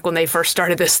mind back when they first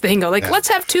started this thing. Let's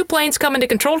have 2 planes come into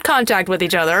controlled contact with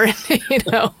each other,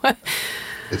 But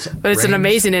it's an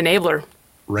amazing enabler.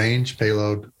 Range,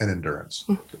 payload, and endurance.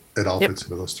 It all fits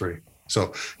into those 3.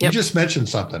 So you just mentioned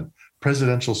something,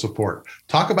 presidential support.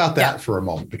 Talk about that for a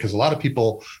moment, because a lot of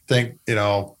people think,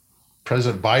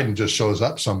 President Biden just shows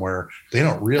up somewhere. They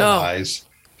don't realize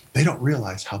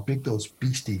how big those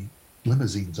beastie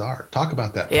limousines are. Talk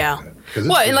about that. Yeah.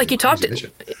 Well, and like you talked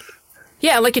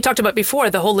about before,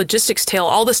 the whole logistics tail,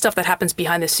 all the stuff that happens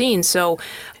behind the scenes. So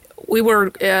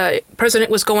President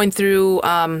was going through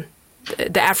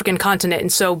the African continent.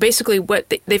 And so basically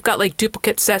they've got like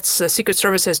duplicate sets. The Secret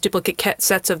Service has duplicate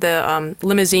sets of the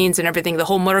limousines and everything, the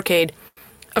whole motorcade.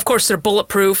 Of course, they're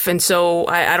bulletproof, and so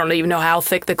I don't even know how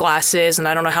thick the glass is, and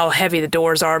I don't know how heavy the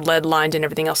doors are, lead lined and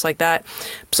everything else like that.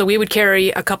 So we would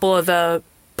carry a couple of the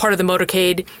part of the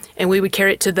motorcade, and we would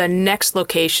carry it to the next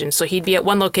location. So he'd be at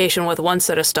one location with one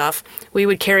set of stuff. We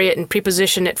would carry it and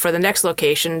pre-position it for the next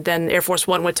location. Then Air Force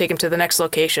One would take him to the next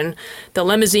location. The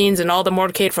limousines and all the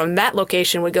motorcade from that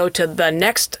location would go to the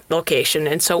next location.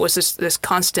 And so it was this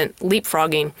constant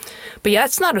leapfrogging. But yeah,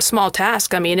 it's not a small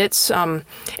task. I mean, it's and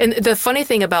the funny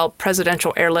thing about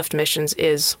presidential airlift missions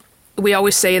is, we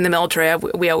always say in the military,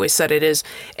 we always said it is,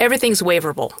 everything's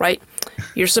waiverable, right?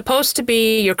 You're supposed to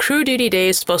be, your crew duty day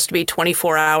is supposed to be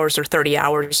 24 hours or 30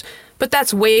 hours, but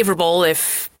that's waiverable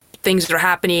if things are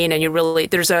happening and you really,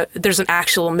 there's an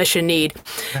actual mission need.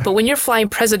 But when you're flying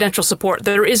presidential support,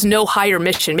 there is no higher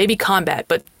mission, maybe combat,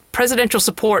 but presidential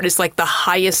support is like the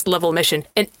highest level mission,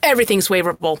 and everything's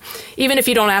waiverable, even if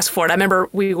you don't ask for it. I remember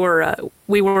we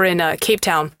were in Cape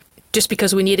Town just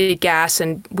because we needed gas,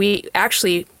 and we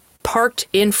actually parked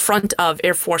in front of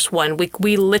Air Force One.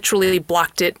 We literally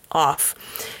blocked it off.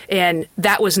 And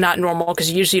that was not normal,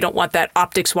 because usually you don't want that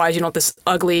optics-wise. You don't want this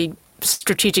ugly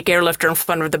strategic airlifter in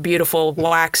front of the beautiful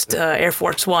waxed Air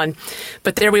Force One.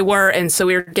 But there we were, and so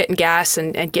we were getting gas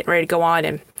and getting ready to go on.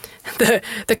 And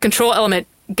the control element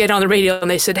get on the radio,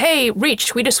 and they said, "Hey,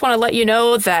 Reach, we just want to let you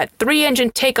know that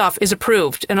 3-engine takeoff is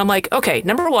approved." And I'm like, okay,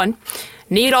 number one,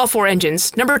 need all 4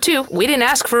 engines. Number 2, we didn't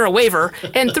ask for a waiver.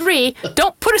 And 3,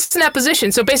 don't put us in that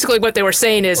position. So basically what they were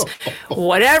saying is,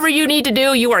 whatever you need to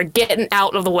do, you are getting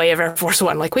out of the way of Air Force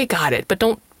One. Like, we got it, but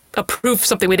don't approve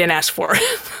something we didn't ask for.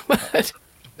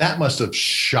 That must have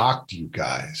shocked you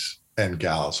guys and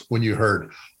gals when you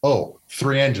heard, oh,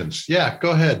 3 engines. Yeah,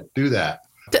 go ahead, do that.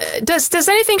 Does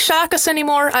anything shock us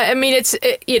anymore? I mean,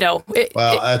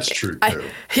 well, that's true too.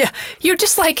 Yeah, you're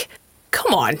just like,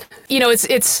 come on.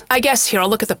 It's. I guess here, I'll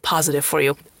look at the positive for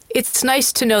you. It's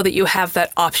nice to know that you have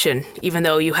that option, even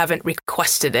though you haven't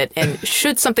requested it. And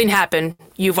should something happen,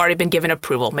 you've already been given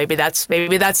approval. Maybe that's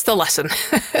the lesson.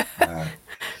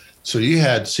 So you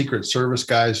had Secret Service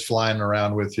guys flying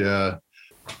around with you.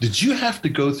 Did you have to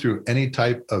go through any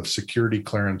type of security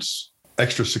clearance,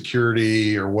 extra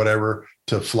security or whatever,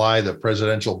 to fly the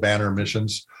presidential banner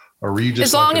missions? Or were you just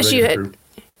as long as you had?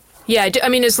 Yeah, I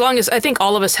mean, as long as, I think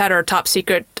all of us had our top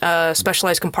secret,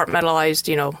 specialized, compartmentalized,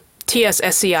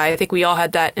 TS-SCI. I think we all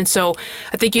had that. And so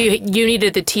I think you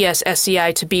needed the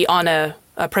TS-SCI to be on a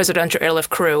presidential airlift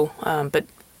crew, but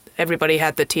everybody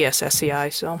had the TS-SCI,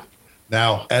 so.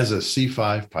 Now, as a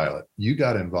C-5 pilot, you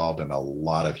got involved in a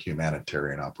lot of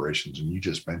humanitarian operations, and you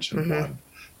just mentioned one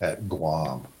at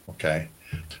Guam, okay?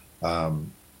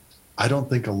 I don't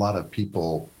think a lot of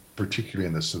people, particularly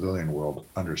in the civilian world,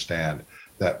 understand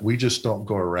that we just don't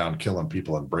go around killing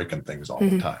people and breaking things all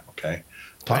the time, okay?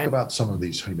 Talk about some of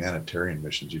these humanitarian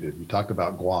missions you did. You talked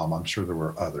about Guam. I'm sure there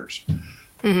were others.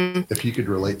 If you could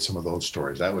relate some of those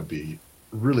stories, that would be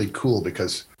really cool,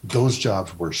 because those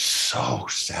jobs were so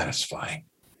satisfying.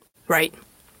 Right.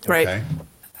 Okay?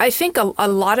 I think a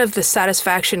lot of the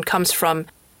satisfaction comes from,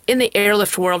 in the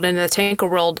airlift world and in the tanker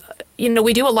world,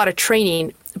 we do a lot of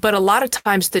training, but a lot of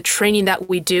times the training that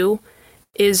we do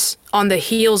is on the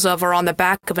heels of or on the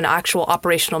back of an actual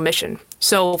operational mission.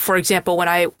 So, for example, when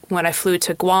I flew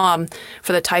to Guam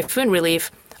for the typhoon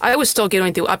relief, I was still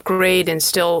going through upgrade and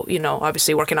still,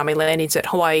 obviously working on my landings at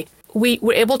Hawaii. We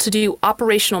were able to do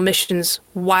operational missions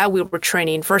while we were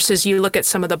training, versus you look at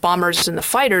some of the bombers and the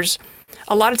fighters,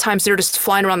 a lot of times they're just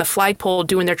flying around the flagpole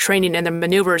doing their training and their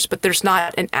maneuvers, but there's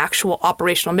not an actual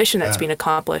operational mission that's being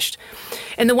accomplished.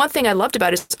 And the one thing I loved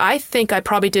about it is I think I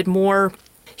probably did more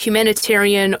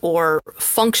humanitarian or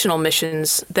functional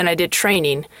missions than I did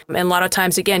training. And a lot of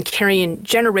times, again, carrying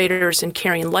generators and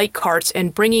carrying light carts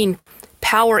and bringing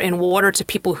power and water to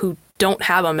people who don't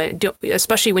have them,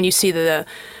 especially when you see the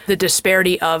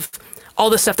disparity of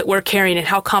all the stuff that we're carrying and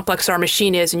how complex our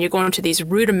machine is, and you're going to these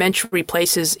rudimentary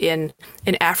places in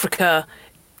Africa.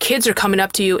 Kids are coming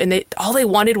up to you, and all they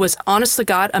wanted was, honest to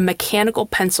God, a mechanical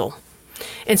pencil.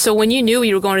 And so when you knew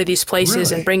you were going to these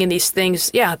places and bringing these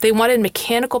things, they wanted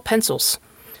mechanical pencils.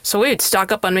 So we would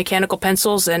stock up on mechanical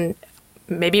pencils, and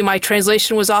maybe my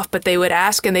translation was off, but they would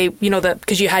ask, and they,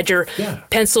 because you had your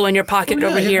pencil in your pocket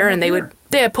over here, and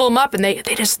they'd pull them up, and they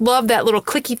just loved that little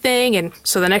clicky thing. And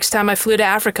so the next time I flew to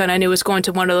Africa and I knew I was going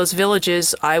to one of those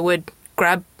villages, I would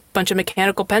grab a bunch of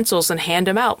mechanical pencils and hand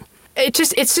them out. It's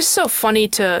just so funny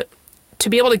to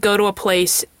be able to go to a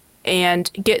place and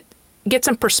get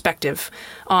some perspective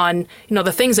on,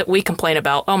 the things that we complain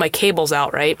about. Oh, my cable's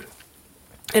out, right?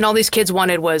 And all these kids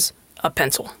wanted was a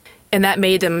pencil. And that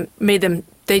made them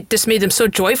so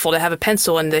joyful to have a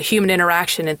pencil and the human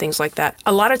interaction and things like that.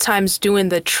 A lot of times doing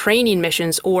the training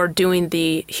missions or doing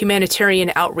the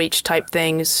humanitarian outreach type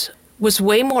things, was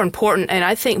way more important and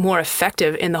I think more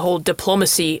effective in the whole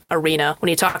diplomacy arena when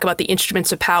you talk about the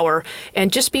instruments of power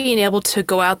and just being able to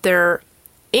go out there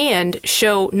and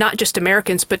show not just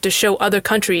Americans, but to show other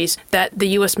countries that the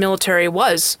U.S. military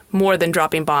was more than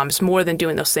dropping bombs, more than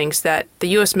doing those things, that the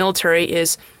U.S. military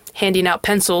is handing out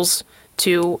pencils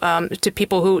to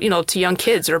people who, to young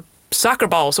kids, or soccer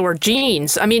balls or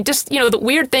jeans. I mean, just, the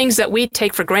weird things that we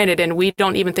take for granted and we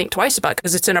don't even think twice about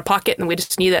because it's in our pocket and we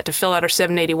just need that to fill out our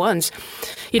 781s.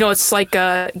 It's like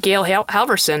Gail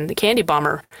Halverson, the candy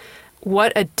bomber.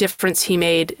 What a difference he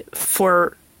made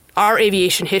for our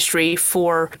aviation history,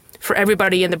 for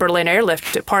everybody in the Berlin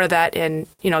airlift, part of that. And,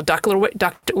 Dr. What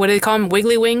do they call him?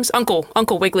 Wiggly Wings? Uncle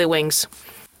Wiggly Wings.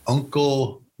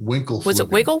 Uncle Winkle. Was it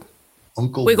Wiggle?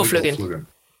 Uncle Wiggleflugen.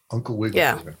 Uncle Wiggleflugen.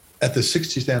 Yeah. At the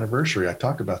 60th anniversary, I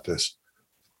talked about this.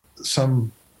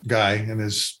 Some guy in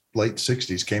his late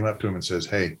 60s came up to him and says,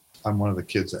 "Hey, I'm one of the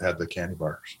kids that had the candy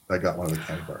bars. I got one of the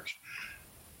candy bars."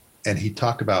 And he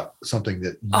talked about something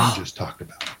that you just talked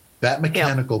about. That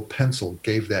mechanical pencil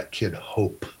gave that kid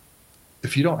hope.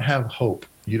 If you don't have hope,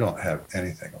 you don't have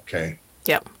anything, okay?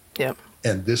 Yep.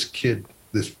 And this kid,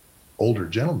 this older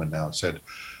gentleman now said,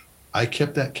 "I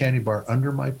kept that candy bar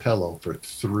under my pillow for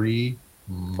 3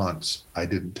 months. I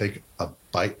didn't take a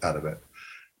bite out of it."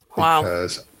 Wow.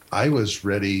 Because I was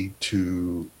ready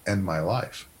to end my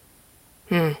life.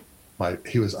 I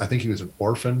think he was an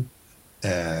orphan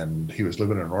and he was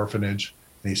living in an orphanage.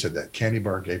 And he said that candy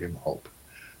bar gave him hope.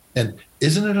 And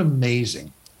isn't it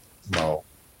amazing, Mo,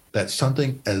 that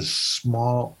something as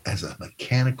small as a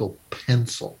mechanical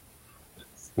pencil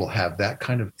will have that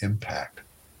kind of impact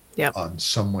on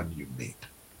someone you meet?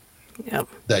 Yep.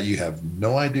 That you have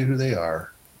no idea who they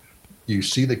are. You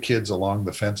see the kids along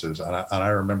the fences. And I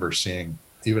remember seeing,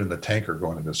 even in the tanker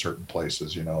going into certain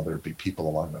places, there'd be people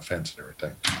along the fence and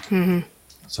everything. Mm-hmm.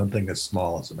 Something as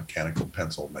small as a mechanical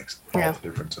pencil makes all the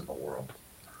difference in the world.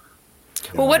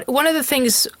 Well, one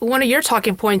of your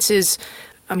talking points is,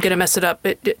 I'm going to mess it up,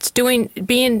 it's doing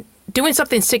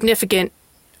something significant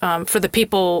for the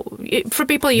people,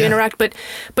 you interact. But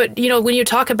when you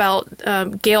talk about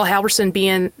Gail Halverson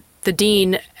being the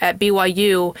dean at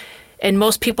BYU and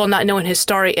most people not knowing his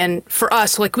story, and for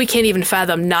us, we can't even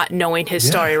fathom not knowing his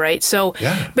story, right? So,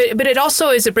 but it also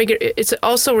is it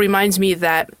also reminds me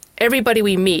that everybody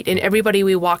we meet and everybody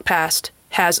we walk past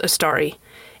has a story.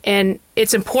 And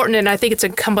it's important, and I think it's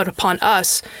incumbent upon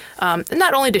us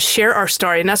not only to share our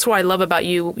story, and that's what I love about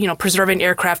you, preserving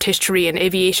aircraft history and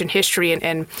aviation history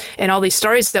and all these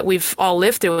stories that we've all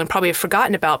lived through and probably have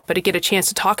forgotten about, but to get a chance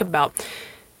to talk about.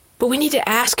 But we need to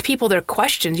ask people their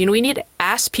questions. We need to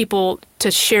ask people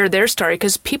to share their story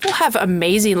because people have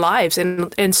amazing lives,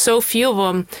 and so few of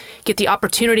them get the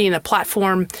opportunity and the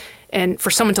platform and for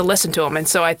someone to listen to them. And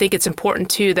so I think it's important,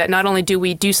 too, that not only do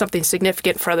we do something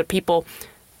significant for other people,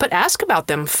 but ask about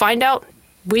them. Find out.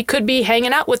 We could be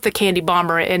hanging out with the candy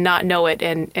bomber and not know it,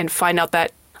 and find out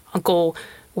that Uncle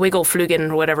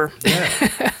Wiggleflugen or whatever.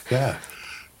 Yeah.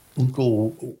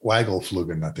 Uncle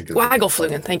Waggleflugen, I think.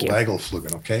 Waggleflugen, thank you.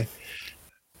 Waggleflugen, okay.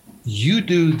 You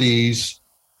do these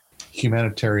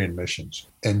humanitarian missions,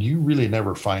 and you really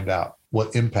never find out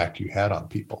what impact you had on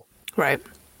people. Right.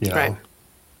 Right.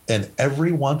 And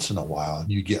every once in a while,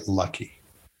 you get lucky,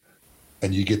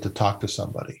 and you get to talk to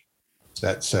somebody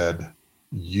that said,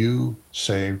 "You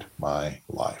saved my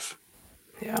life."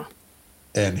 Yeah.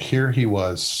 And here he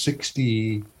was,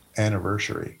 60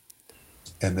 anniversary.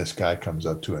 And this guy comes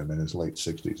up to him in his late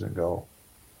 60s and go,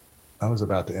 "I was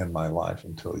about to end my life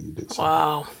until you did something."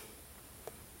 Wow.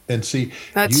 And see,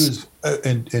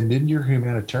 and in your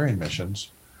humanitarian missions,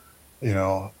 you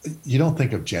don't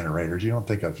think of generators. You don't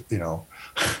think of,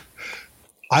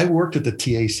 I worked at the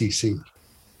TACC.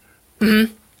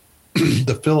 Mm-hmm.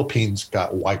 The Philippines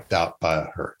got wiped out by a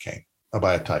hurricane,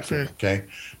 by a typhoon, okay?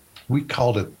 We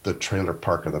called it the trailer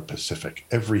park of the Pacific.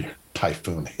 Every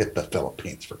typhoon hit the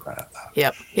Philippines, for crying out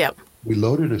loud. Yep. We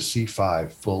loaded a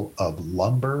C5 full of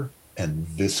lumber and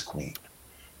visqueen.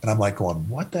 And I'm like going,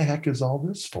 what the heck is all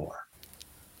this for?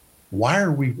 Why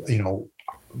are we,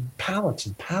 pallets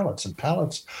and pallets and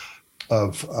pallets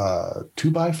of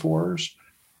 2x4s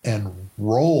and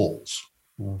rolls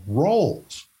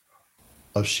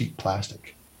of sheet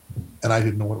plastic. And I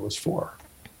didn't know what it was for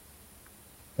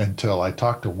until I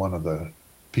talked to one of the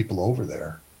people over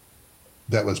there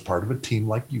that was part of a team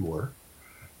like you were.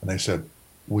 And they said,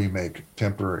 "We make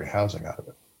temporary housing out of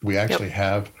it. We actually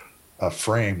have a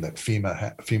frame that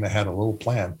FEMA had a little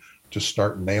plan to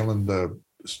start cutting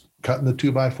the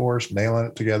 2x4s, nailing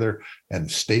it together, and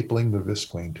stapling the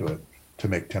visqueen to it to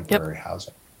make temporary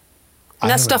housing." And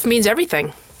that stuff means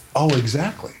everything. Oh,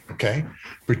 exactly. Okay.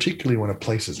 Particularly when a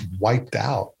place is wiped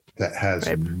out that has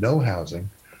no housing,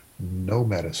 no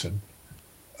medicine,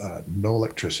 no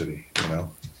electricity,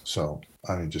 So,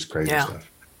 I mean, just crazy stuff.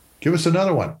 Give us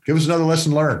another one. Give us another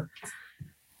lesson learned.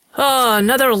 Oh,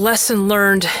 another lesson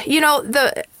learned.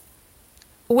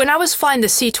 When I was flying the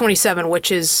C-27, which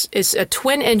is a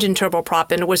twin-engine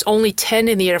turboprop, and it was only 10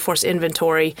 in the Air Force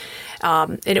inventory,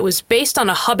 and it was based on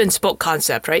a hub-and-spoke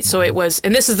concept, right? So it was,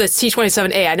 and this is the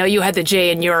C-27A. I know you had the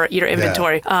J in your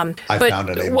inventory. I found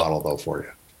an A model, though, for you.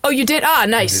 Oh, you did? Ah,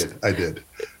 nice. I did.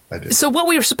 So what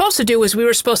we were supposed to do was we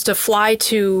would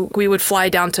fly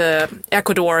down to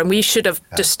Ecuador, and we should have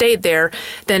just stayed there.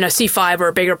 Then a C-5 or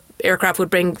a bigger aircraft would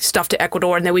bring stuff to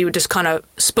Ecuador, and then we would just kind of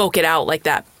spoke it out like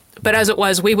that. But as it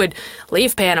was, we would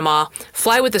leave Panama,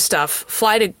 fly with the stuff,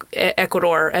 fly to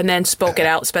Ecuador, and then spoke it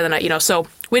out, spend the night, So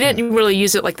we didn't really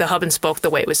use it like the hub and spoke the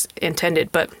way it was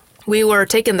intended. But we were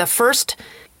taking the first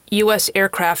U.S.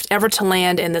 aircraft ever to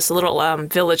land in this little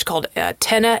village called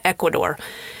Tena, Ecuador.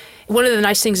 One of the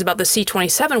nice things about the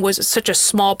C-27 was it's such a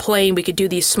small plane. We could do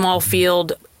these small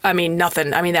field,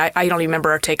 nothing. I don't even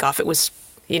remember our takeoff. It was,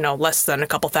 less than a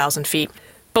couple thousand feet.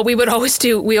 But we always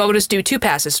do two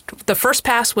passes. The first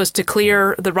pass was to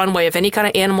clear the runway of any kind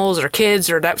of animals or kids,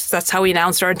 or that's how we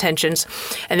announced our intentions.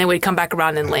 And then we'd come back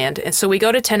around and land. And so we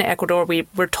go to Tena, Ecuador. We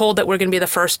were told that we're going to be the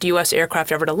first U.S.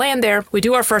 aircraft ever to land there. We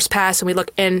do our first pass and we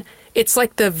look, and it's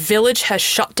like the village has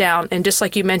shut down. And just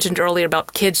like you mentioned earlier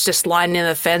about kids just lining in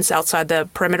the fence outside the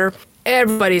perimeter,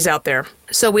 everybody's out there.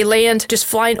 So we land just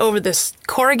flying over this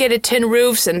corrugated tin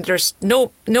roofs, and there's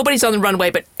nobody's on the runway,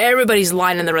 but everybody's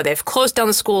lining the road. They've closed down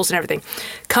the schools and everything.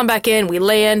 Come back in, we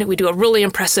land, we do a really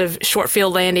impressive short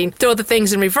field landing, throw the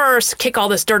things in reverse, kick all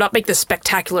this dirt up, make this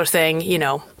spectacular thing,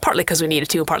 partly because we needed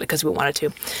to, partly because we wanted to.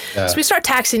 So we start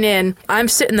taxiing in. I'm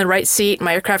sitting in the right seat,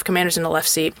 my aircraft commander's in the left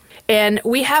seat. And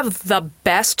we have the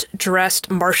best dressed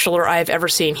marshaller I've ever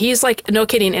seen. He's like, no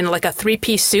kidding, in like a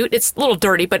 3-piece suit. It's a little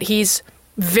dirty, but he's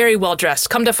very well dressed.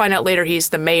 Come to find out later, he's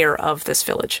the mayor of this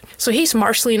village. So he's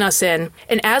marshaling us in.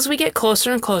 And as we get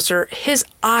closer and closer, his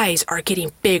eyes are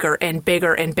getting bigger and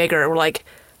bigger and bigger. We're like,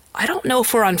 I don't know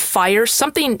if we're on fire.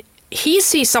 He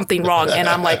sees something wrong, and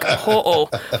I'm like, oh.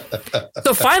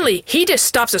 So finally, he just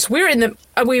stops us. We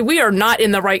are not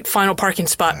in the right final parking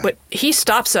spot, but he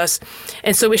stops us.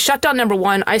 And so we shut down number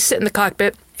one. I sit in the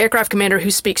cockpit. Aircraft commander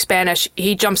who speaks Spanish,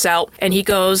 he jumps out, and he's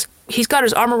got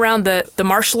his arm around the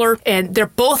marshaller, and they're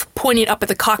both pointing up at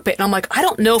the cockpit. And I'm like, I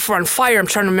don't know if we're on fire. I'm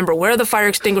trying to remember, where are the fire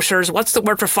extinguishers? What's the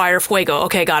word for fire? Fuego.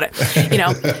 Okay, got it.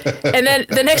 And then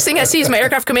the next thing I see is my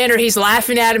aircraft commander. He's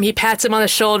laughing at him. He pats him on the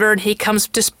shoulder, and he comes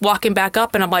just walking back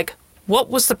up. And I'm like, what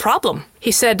was the problem?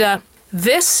 He said,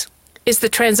 this is the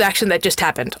transaction that just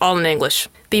happened, all in English.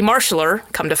 The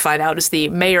marshaller, come to find out, is the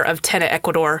mayor of Tena,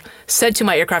 Ecuador, said to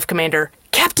my aircraft commander,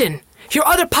 Captain, your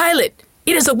other pilot,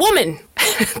 it is a woman.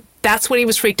 That's what he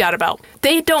was freaked out about.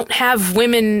 They don't have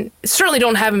women, certainly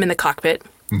don't have them in the cockpit.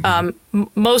 Mm-hmm.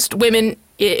 Most women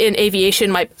in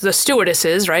aviation, the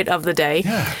stewardesses, right, of the day.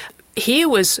 Yeah. He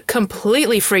was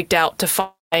completely freaked out to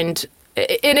find, and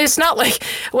it's not like,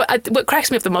 what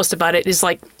cracks me up the most about it is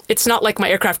like, it's not like my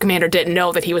aircraft commander didn't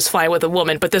know that he was flying with a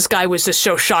woman, but this guy was just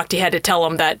so shocked he had to tell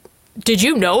him that, did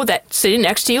you know that sitting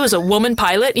next to you is a woman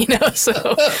pilot?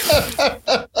 So.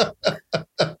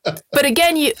 But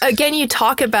again, you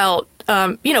talk about,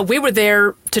 we were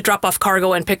there to drop off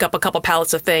cargo and pick up a couple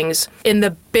pallets of things. In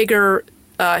the bigger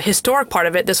historic part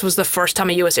of it, this was the first time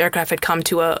a U.S. aircraft had come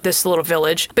to this little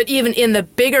village. But even in the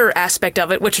bigger aspect of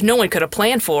it, which no one could have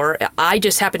planned for, I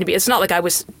just happened to be, it's not like I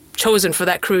was chosen for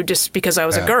that crew just because I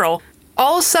was a girl.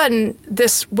 All of a sudden,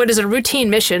 what is a routine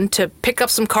mission to pick up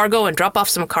some cargo and drop off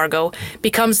some cargo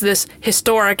becomes this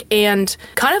historic and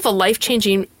kind of a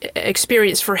life-changing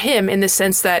experience for him in the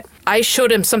sense that I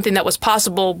showed him something that was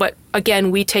possible, but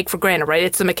again, we take for granted, right?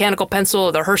 It's the mechanical pencil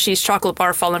or the Hershey's chocolate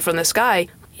bar falling from the sky.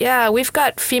 Yeah, we've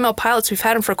got female pilots. We've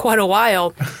had them for quite a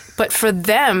while. But for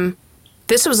them,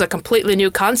 this was a completely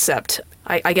new concept.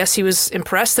 I guess he was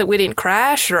impressed that we didn't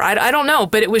crash, or I don't know,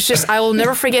 but it was just, I will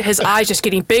never forget his eyes just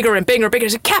getting bigger and bigger and bigger. He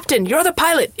said, Captain, you're the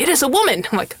pilot. It is a woman.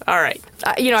 I'm like, all right.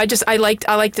 I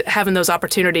liked having those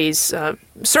opportunities.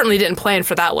 Certainly didn't plan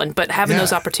for that one, but having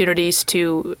those opportunities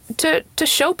to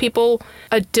show people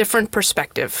a different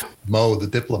perspective. Mo, the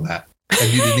diplomat,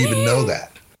 and you didn't even know that.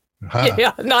 Huh.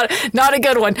 Yeah, not a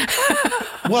good one.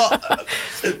 Well,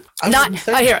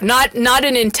 not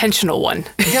an intentional one.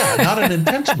 Yeah, not an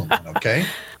intentional one. Okay,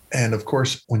 and of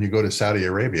course, when you go to Saudi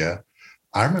Arabia,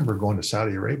 I remember going to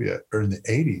Saudi Arabia in the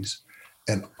 '80s,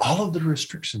 and all of the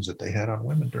restrictions that they had on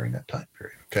women during that time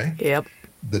period. Okay. Yep.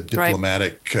 the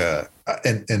diplomatic,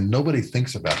 and nobody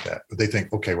thinks about that. They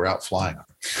think, okay, we're out flying.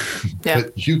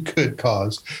 But you could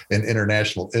cause an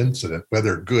international incident,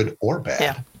 whether good or bad.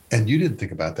 Yeah. And you didn't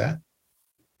think about that.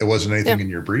 It wasn't anything in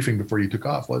your briefing before you took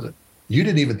off, was it? You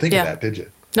didn't even think of that, did you?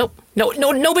 Nope. No,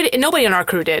 nobody in our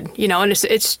crew did, and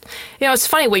it's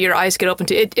funny what your eyes get open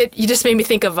to. You just made me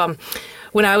think of,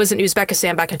 when I was in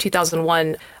Uzbekistan back in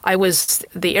 2001, I was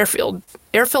the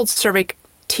airfield survey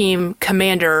team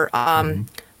commander.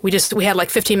 We had like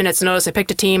 15 minutes notice. I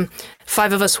picked a team.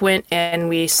 5 of us went and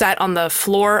we sat on the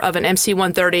floor of an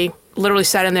MC-130, literally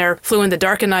sat in there, flew in the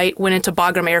dark of night, went into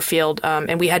Bagram Airfield,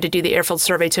 and we had to do the airfield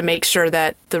survey to make sure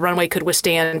that the runway could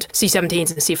withstand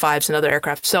C-17s and C-5s and other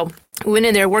aircraft. So we went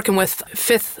in there working with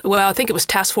 5th, I think it was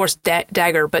Task Force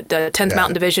Dagger, but 10th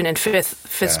Mountain Division and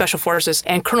 5th Special Forces.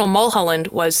 And Colonel Mulholland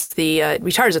was the,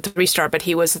 retired as a 3-star, but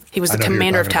he was the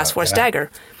commander of Task Force Dagger.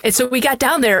 And so we got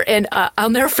down there, and I'll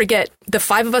never forget, the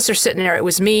 5 of us are sitting there. It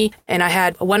was me, and I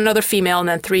had 1 other female, and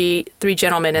then three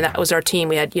gentlemen, and that was our team.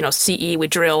 We had, CE, we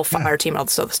drill, fire team, all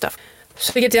this other stuff.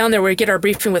 So we get down there, we get our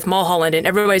briefing with Mulholland, and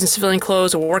everybody's in civilian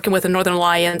clothes. We're working with the Northern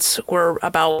Alliance. We're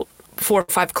about 4 or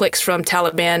 5 clicks from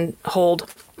Taliban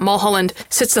hold. Mulholland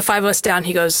sits the 5 of us down.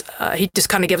 He goes, he just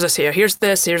kind of gives us here's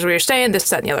this, here's where you're staying, this,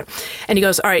 that, and the other. And he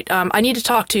goes, all right, I need to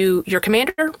talk to your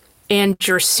commander and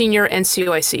your senior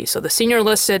NCOIC. So the senior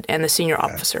enlisted and the senior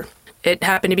officer. It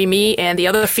happened to be me, and the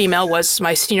other female was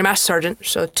my senior master sergeant.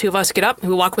 So 2 of us get up,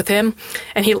 we walk with him,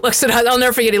 and he looks at us. I'll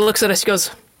never forget, he looks at us, he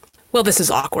goes, well, this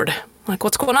is awkward. I'm like,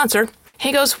 what's going on, sir?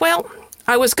 He goes, well,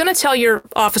 I was going to tell your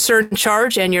officer in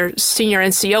charge and your senior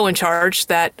NCO in charge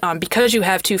that because you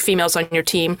have 2 females on your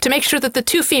team, to make sure that the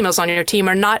 2 females on your team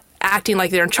are not acting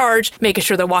like they're in charge, making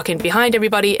sure they're walking behind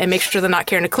everybody, and make sure they're not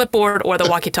carrying a clipboard or the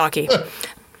walkie-talkie.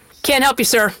 Can't help you,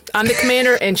 sir. I'm the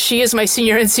commander, and she is my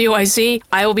senior NCOIC.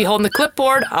 I will be holding the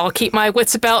clipboard. I'll keep my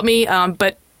wits about me,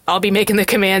 but I'll be making the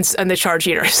commands and the charge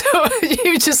eater. So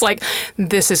he was just like,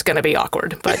 this is going to be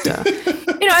awkward. But,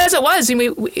 as it was,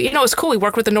 it was cool. We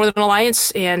worked with the Northern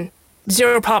Alliance and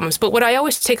 0 problems. But what I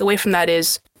always take away from that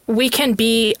is we can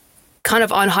be kind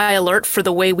of on high alert for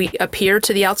the way we appear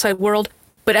to the outside world.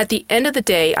 But at the end of the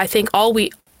day, I think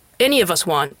any of us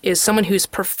want is someone who's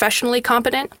professionally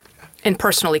competent and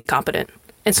personally competent.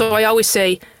 And so I always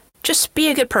say, just be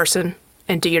a good person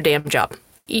and do your damn job.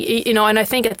 And I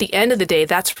think at the end of the day,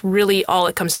 that's really all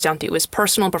it comes down to is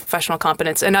personal and professional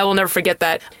competence. And I will never forget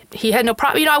that. He had no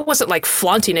problem. I wasn't like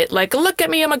flaunting it, like, look at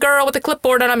me, I'm a girl with a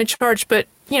clipboard and I'm in charge. But,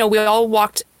 we all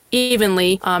walked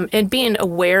evenly and being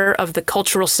aware of the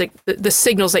cultural, the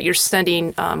signals that you're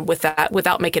sending with that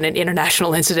without making an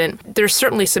international incident. There's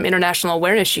certainly some international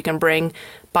awareness you can bring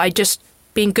by just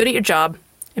being good at your job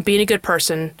and being a good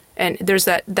person. And there's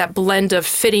that blend of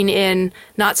fitting in,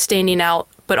 not standing out,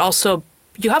 but also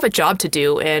you have a job to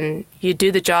do and you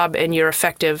do the job and you're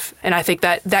effective. And I think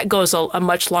that goes a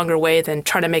much longer way than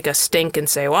trying to make a stink and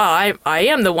say, well, I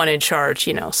am the one in charge,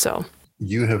 so.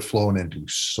 You have flown into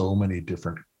so many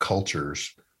different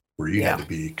cultures where you had to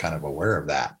be kind of aware of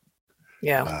that.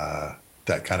 Yeah.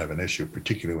 That kind of an issue,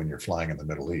 particularly when you're flying in the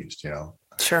Middle East,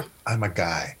 Sure. I'm a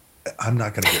guy. I'm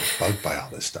not going to get bugged by all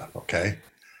this stuff, okay?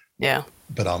 Yeah.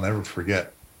 But I'll never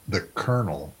forget the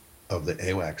colonel of the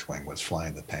AWACS wing was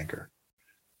flying the tanker.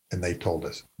 And they told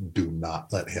us, do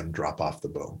not let him drop off the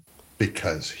boom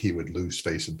because he would lose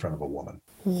face in front of a woman.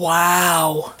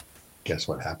 Wow. Guess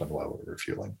what happened while we were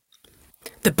refueling?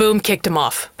 The boom kicked him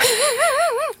off.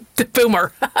 The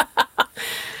boomer.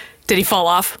 Did he fall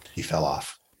off? He fell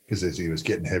off because as he was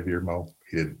getting heavier, Mo,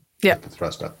 he didn't put the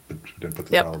thrust up, didn't put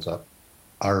the throttles up.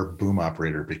 Our boom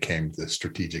operator became the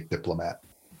strategic diplomat.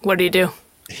 What do you do?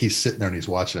 He's sitting there and he's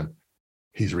watching him.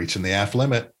 He's reaching the aft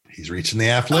limit. He's reaching the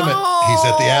aft limit. He's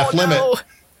at the aft limit.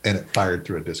 And it fired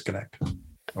through a disconnect.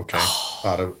 Okay.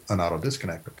 An auto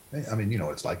disconnect. I mean,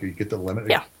 it's like you get the limit,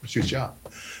 it shoots you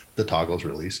off. The toggles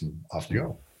release and off you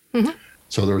go. Mm-hmm.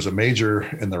 So there was a major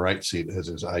in the right seat as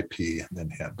his IP and then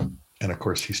him. And of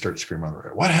course he starts screaming on the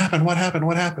right. What happened? What happened?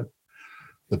 What happened?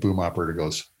 The boom operator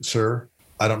goes, sir,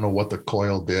 I don't know what the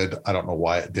coil did. I don't know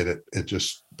why it did it. It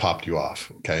just popped you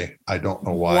off. Okay. I don't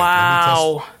know why.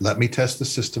 Wow. Let me test the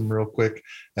system real quick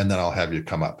and then I'll have you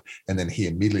come up. And then he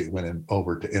immediately went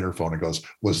over to interphone and goes,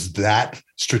 was that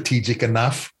strategic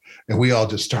enough? And we all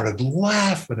just started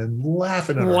laughing and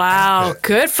laughing. Wow.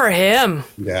 Good for him.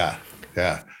 Yeah.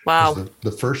 Yeah. Wow.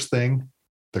 The first thing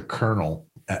the colonel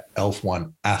at ELF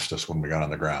 1 asked us when we got on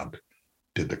the ground,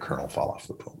 did the colonel fall off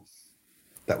the boom?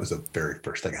 That was the very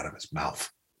first thing out of his mouth.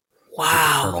 Wow.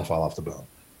 Did the colonel fall off the boom?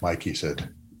 Mikey said,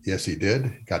 yes, he did.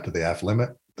 He got to the aft limit.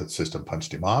 The system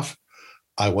punched him off.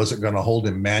 I wasn't going to hold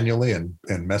him manually and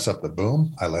mess up the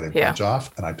boom. I let him punch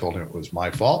off, and I told him it was my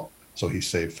fault. So he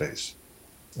saved face.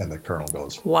 And the colonel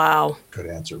goes, wow. Good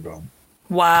answer, boom.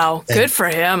 Wow. Good for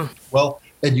him. Well,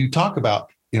 and you talk about,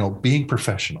 being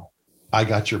professional. I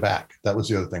got your back. That was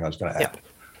the other thing I was going to add. Yeah.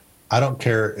 I don't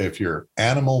care if you're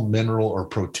animal, mineral, or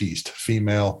protiste,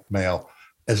 female, male,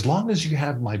 as long as you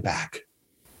have my back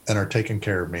and are taking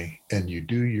care of me and you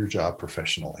do your job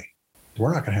professionally,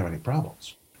 we're not going to have any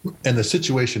problems. And the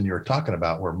situation you're talking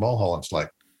about where Mulholland's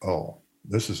like, oh,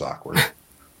 this is awkward.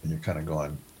 And you're kind of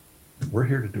going, we're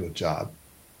here to do a job.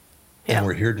 Yeah. And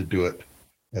we're here to do it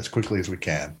as quickly as we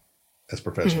can, as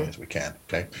professionally as we can.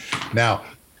 Okay. Now,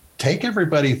 take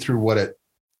everybody through what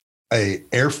a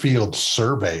airfield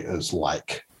survey is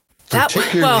like,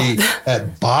 particularly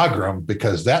at Bagram,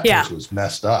 because that place was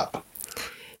messed up.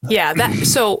 Yeah.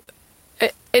 So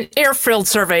an airfield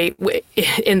survey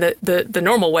in the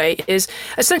normal way is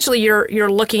essentially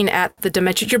you're looking at the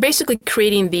dimensions. You're basically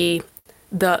creating the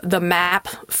map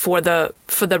for the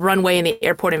runway and the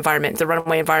airport environment, the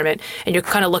runway environment, and you're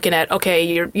kind of looking at, okay,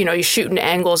 you're shooting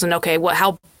angles, and okay,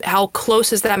 how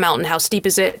close is that mountain? How steep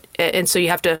is it? And so you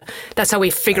have to. That's how we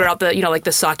figure out the like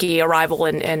the Saki arrival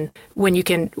and when you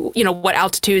can what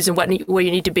altitudes and where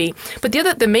you need to be. But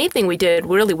the main thing we did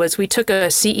really was we took a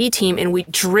CE team and we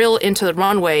drill into the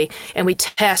runway and we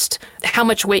test how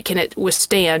much weight can it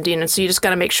withstand. So you just got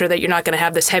to make sure that you're not going to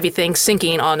have this heavy thing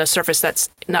sinking on a surface that's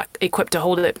not equipped to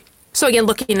hold it. So again,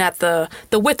 looking at the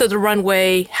width of the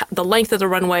runway, the length of the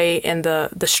runway, and the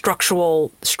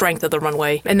structural strength of the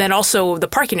runway, and then also the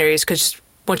parking areas, because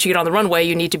once you get on the runway,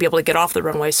 you need to be able to get off the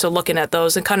runway. So looking at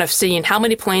those and kind of seeing how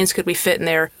many planes could we fit in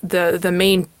there. The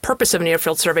main purpose of an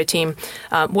airfield survey team,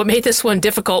 what made this one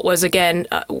difficult was, again,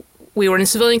 we were in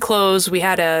civilian clothes.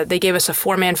 They gave us a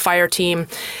 4-man fire team.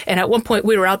 And at one point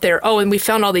we were out there, and we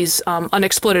found all these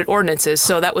unexploded ordnances.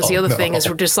 So that was the other thing is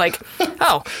we're just like,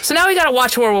 so now we got to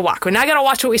watch where we walk. Now I got to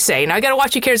watch what we say. Now I got to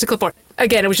watch who carries the clipboard.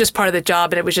 Again, it was just part of the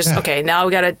job, and it was just, okay, now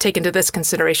we got to take into this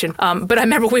consideration. But I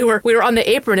remember we were on the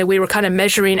apron, and we were kind of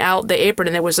measuring out the apron,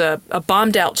 and there was a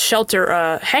bombed out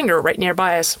shelter hangar right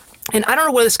nearby us. And I don't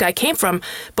know where this guy came from,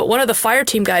 but one of the fire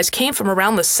team guys came from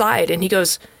around the side, and he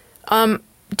goes,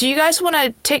 do you guys want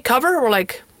to take cover? We're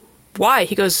like, why?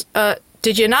 He goes,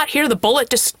 did you not hear the bullet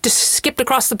just skipped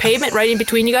across the pavement right in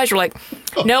between you guys? We're like,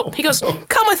 nope. He goes,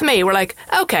 come with me. We're like,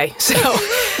 okay. So,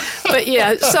 but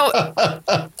yeah,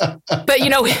 but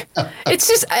it's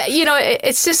just,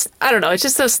 it's just, I don't know. It's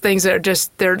just those things that are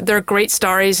just, they're great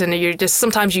stories. And you're just,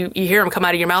 sometimes you hear them come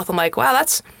out of your mouth. I'm like, wow,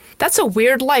 that's a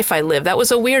weird life I lived. That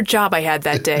was a weird job I had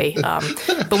that day.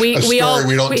 But we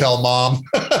don't tell mom.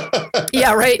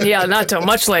 Yeah, right. Yeah, not till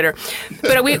much later.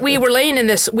 But we were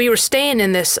staying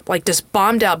in this like this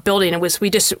bombed out building. We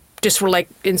just were like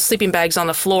in sleeping bags on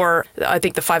the floor. I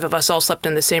think the 5 of us all slept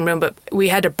in the same room, but we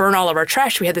had to burn all of our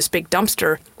trash. We had this big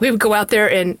dumpster. We would go out there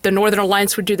and the Northern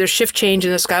Alliance would do their shift change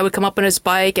and this guy would come up on his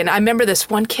bike. And I remember this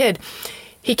one kid,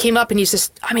 he came up and he's this,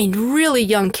 really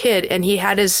young kid, and he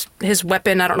had his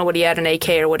weapon. I don't know what he had, an AK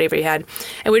or whatever he had.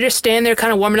 And we were just standing there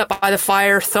kind of warming up by the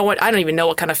fire, throwing, I don't even know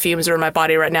what kind of fumes are in my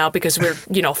body right now because we're,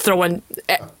 throwing,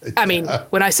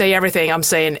 when I say everything, I'm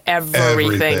saying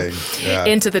everything.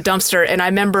 Into the dumpster. And I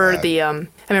remember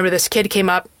this kid came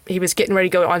up, he was getting ready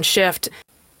to go on shift.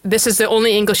 This is the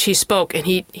only English he spoke. And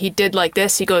he did like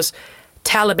this. He goes,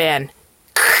 Taliban.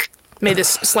 Made this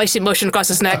slicing motion across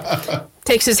his neck,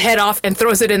 takes his head off and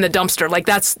throws it in the dumpster. Like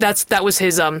that was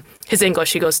his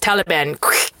English. He goes, Taliban,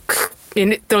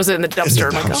 and it throws it in the dumpster.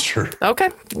 In the dumpster. Like, oh, okay,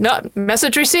 no,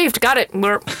 message received. Got it.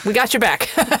 We got your back.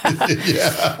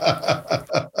 Yeah.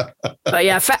 But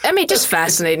yeah, just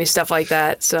fascinating stuff like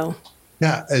that. So.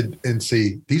 Yeah, and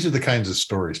see, these are the kinds of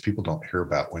stories people don't hear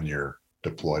about when you're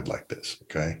deployed like this.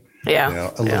 Okay. Yeah.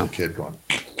 A little kid going.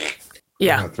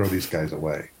 Yeah. I'm gonna throw these guys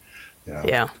away.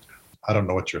 Yeah. I don't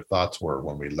know what your thoughts were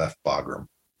when we left Bagram.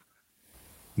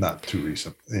 Not too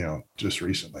recent, just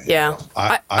recently. Yeah.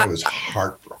 I was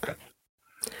heartbroken.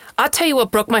 I'll tell you what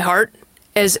broke my heart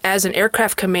as an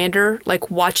aircraft commander,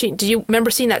 like watching, do you remember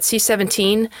seeing that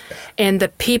C-17 and the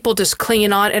people just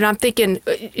clinging on? And I'm thinking,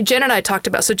 Jen and I talked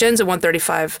about, so Jen's a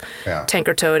 135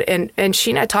 tanker toad, and she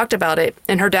and I talked about it,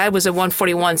 and her dad was a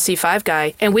 141 C5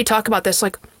 guy. And we talk about this,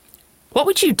 like, what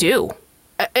would you do?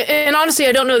 And honestly,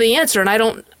 I don't know the answer,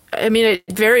 and it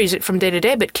varies from day to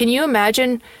day, but can you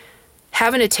imagine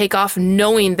having to take off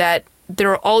knowing that there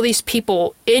are all these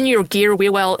people in your gear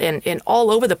wheel and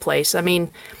all over the place?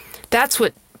 That's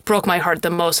what broke my heart the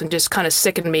most and just kind of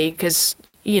sickened me because,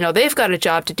 they've got a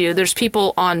job to do. There's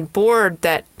people on board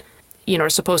that, are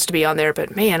supposed to be on there.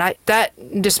 But man, that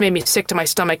just made me sick to my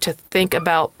stomach to think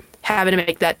about having to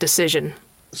make that decision.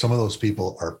 Some of those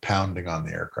people are pounding on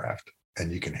the aircraft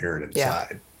and you can hear it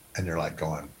inside and you're like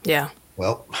going,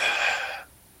 well,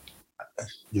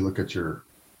 you look at your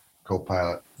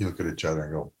co-pilot, you look at each other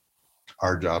and go,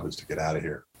 our job is to get out of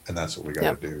here. And that's what we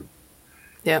got to do.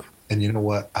 Yeah. And you know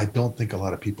what? I don't think a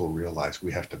lot of people realize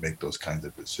we have to make those kinds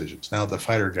of decisions. Now, the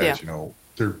fighter guys,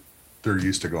 they're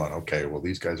used to going, okay, well,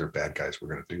 these guys are bad guys. We're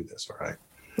going to do this. All right.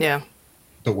 Yeah.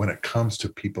 But when it comes to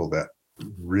people that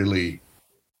really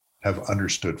have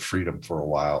understood freedom for a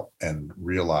while and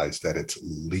realize that it's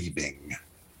leaving,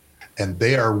 and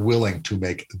they are willing to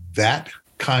make that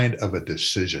kind of a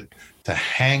decision to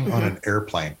hang on an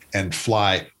airplane and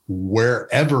fly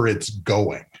wherever it's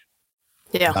going,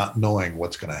 not knowing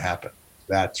what's going to happen.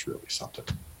 That's really something.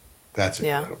 That's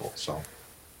incredible. So,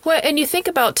 well, and you think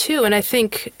about too, and I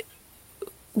think,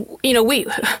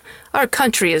 our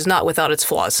country is not without its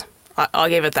flaws. I'll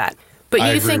give it that.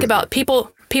 But you think about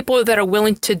people that are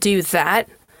willing to do that,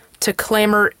 to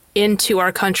clamor into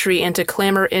our country and to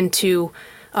clamor into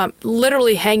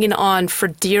literally hanging on for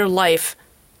dear life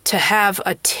to have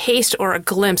a taste or a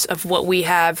glimpse of what we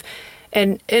have.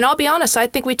 And I'll be honest, I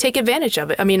think we take advantage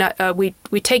of it. I mean,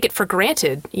 we take it for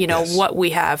granted, what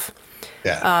we have.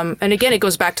 Yeah. And again, it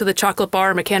goes back to the chocolate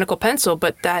bar, mechanical pencil,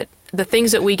 but the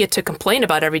things that we get to complain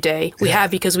about every day, we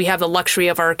have because we have the luxury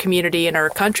of our community and our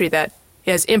country that,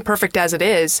 as imperfect as it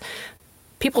is,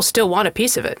 people still want a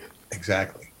piece of it.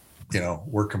 Exactly.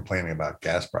 We're complaining about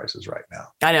gas prices right now.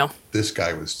 I know. This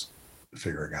guy was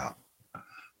figuring out,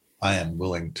 I am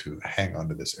willing to hang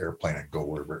onto this airplane and go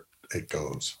wherever it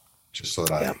goes, just so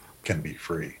that I can be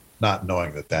free, not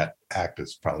knowing that act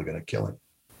is probably going to kill him.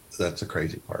 That's the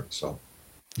crazy part. So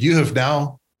you have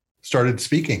now started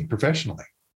speaking professionally.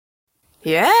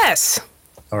 Yes.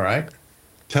 All right.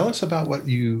 Tell us about what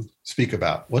you speak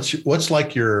about. What's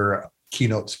like your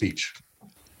keynote speech?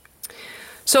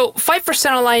 So Fight for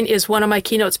Centerline is one of my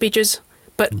keynote speeches,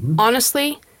 but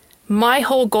honestly, my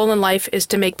whole goal in life is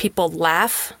to make people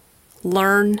laugh,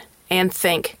 learn, and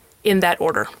think in that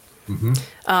order.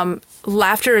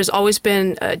 Laughter has always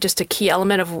been just a key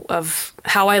element of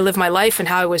how I live my life and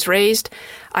how I was raised.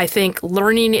 I think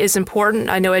learning is important.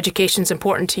 I know education is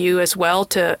important to you as well,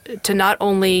 to not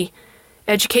only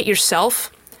educate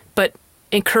yourself, but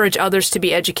encourage others to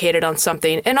be educated on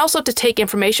something, and also to take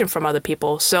information from other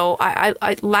people. So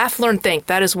I laugh, learn, think.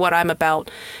 That is what I'm about.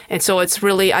 And so it's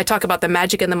really, I talk about the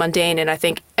magic and the mundane, and I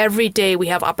think every day we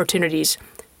have opportunities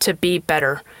to be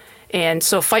better. And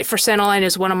so Fight for Centerline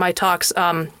is one of my talks.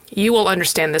 You will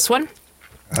understand this one.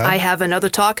 I have another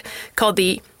talk called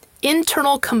the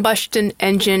Internal Combustion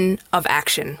Engine of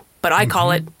Action, but I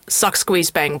call it suck, squeeze,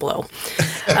 bang, blow.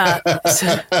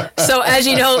 So as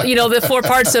you know, the four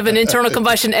parts of an internal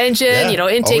combustion engine,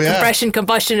 intake, compression,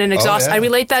 combustion, and exhaust. I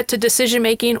relate that to decision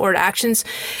making or to actions.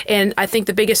 And I think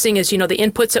the biggest thing is, the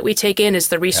inputs that we take in is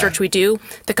the research we do.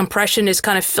 The compression is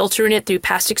kind of filtering it through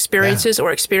past experiences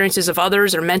or experiences of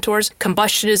others or mentors.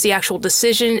 Combustion is the actual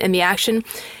decision and the action.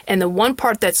 And the one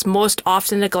part that's most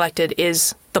often neglected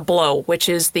is the blow, which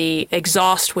is the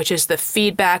exhaust, which is the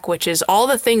feedback, which is all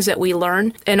the things that we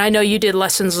learn. And I know you did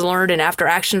lessons learned and after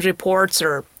actions reports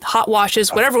or hot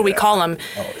washes, whatever we call them.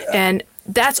 And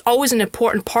that's always an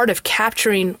important part of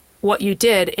capturing what you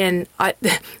did. And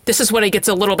this is when it gets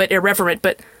a little bit irreverent,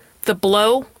 but the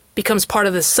blow becomes part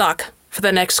of the suck for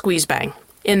the next squeeze bang,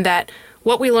 in that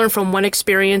what we learn from one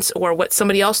experience or what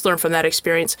somebody else learned from that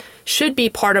experience should be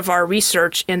part of our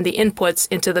research and the inputs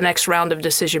into the next round of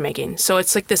decision making. So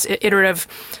it's like this iterative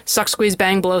suck, squeeze,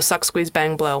 bang, blow, suck, squeeze,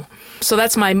 bang, blow. So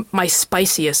that's my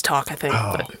spiciest talk, I think.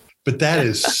 But that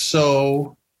is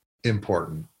so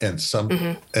important and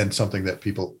something that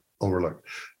people overlook,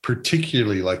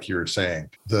 particularly like you were saying,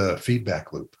 the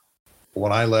feedback loop.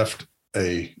 When I left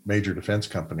a major defense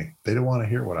company, they didn't want to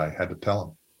hear what I had to tell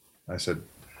them. I said,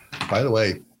 by the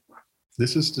way,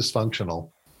 this is dysfunctional.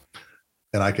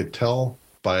 And I could tell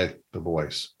by the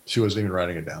voice. She wasn't even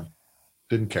writing it down.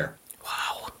 Didn't care.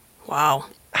 Wow.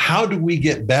 How do we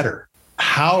get better?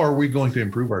 How are we going to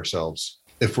improve ourselves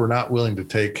if we're not willing to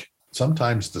take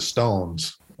sometimes the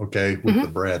stones, with the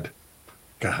bread?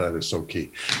 God, that is so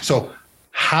key. So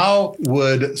how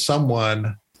would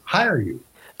someone hire you?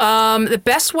 The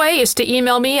best way is to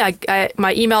email me.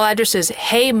 My email address is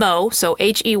heymo, so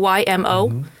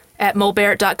HEYMO, at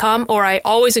mobarrett.com, or I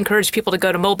always encourage people to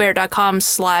go to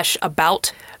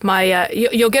mobarrett.com/about.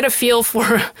 You'll get a feel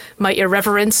for my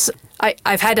irreverence.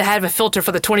 I've had to have a filter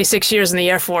for the 26 years in the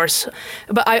Air Force,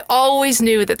 but I always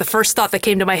knew that the first thought that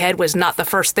came to my head was not the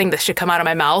first thing that should come out of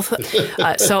my mouth.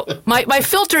 So my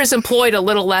filter is employed a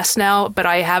little less now, but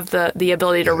I have the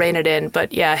ability to rein it in.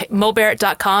 But yeah,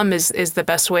 mobarrett.com is the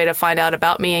best way to find out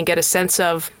about me and get a sense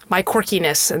of my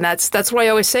quirkiness. And that's what I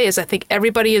always say is I think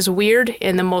everybody is weird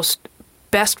in the most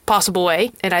best possible way.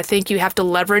 And I think you have to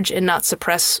leverage and not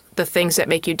suppress the things that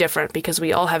make you different, because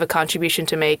we all have a contribution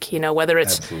to make, whether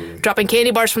it's dropping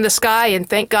candy bars from the sky, and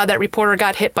thank God that reporter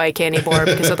got hit by a candy bar,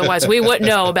 because otherwise we wouldn't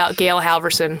know about Gail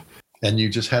Halverson. And you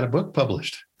just had a book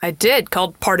published. I did,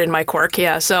 called Pardon My Quirk.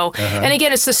 Yeah. So, and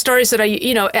again, it's the stories that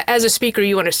as a speaker,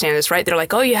 you understand this, right? They're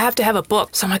like, oh, you have to have a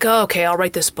book. So I'm like, oh, okay, I'll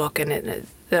write this book. And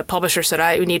the publisher said,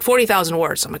 I need 40,000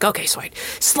 words. I'm like, okay, so I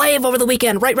slave over the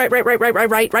weekend, write,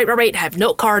 have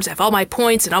note cards, have all my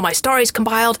points and all my stories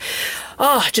compiled.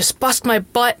 Oh, just bust my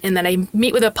butt. And then I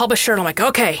meet with a publisher and I'm like,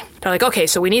 okay. They're like, okay,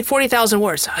 so we need 40,000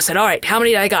 words. I said, all right, how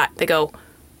many I got? They go,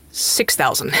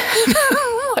 6,000.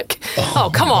 Like,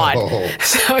 oh, come on.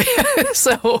 So I was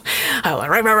like,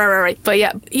 right. But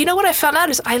yeah, you know what I found out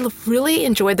is I really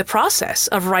enjoyed the process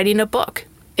of writing a book.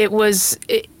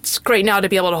 It's great now to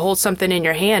be able to hold something in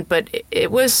your hand, but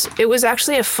it was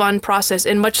actually a fun process.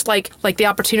 And much like the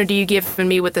opportunity you give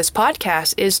me with this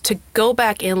podcast is to go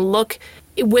back and look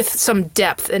with some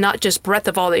depth and not just breadth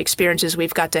of all the experiences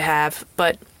we've got to have,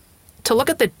 but to look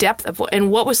at the depth of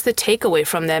and what was the takeaway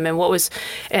from them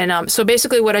so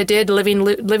basically what I did,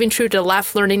 living true to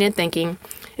laugh, learning, and thinking,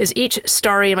 is each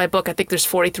story in my book, I think there's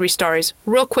 43 stories,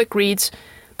 real quick reads,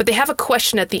 but they have a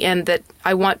question at the end that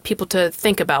I want people to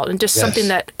think about, and just something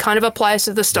that kind of applies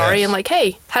to the story and like,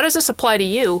 hey, how does this apply to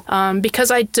you? Because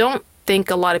I don't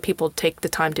think a lot of people take the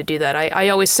time to do that. I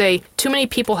always say too many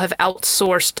people have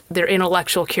outsourced their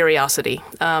intellectual curiosity.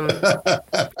 Like,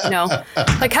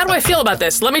 how do I feel about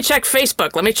this? Let me check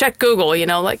Facebook. Let me check Google,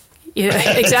 Yeah,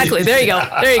 exactly. There you go.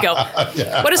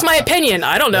 Yeah. What is my opinion?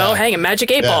 I don't know. Yeah. Hang a magic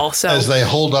 8-ball. So as they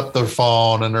hold up their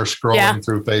phone and they're scrolling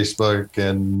through Facebook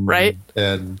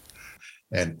and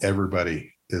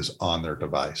everybody is on their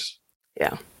device.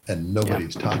 Yeah. And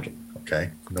nobody's talking. Okay.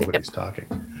 Nobody's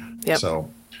talking. Yep. So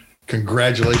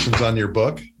congratulations on your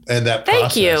book and that process.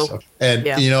 Thank you. And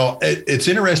it's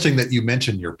interesting that you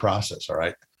mentioned your process. All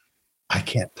right. I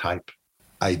can't type.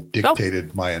 I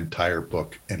dictated my entire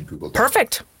book in Google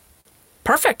Docs.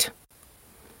 Perfect.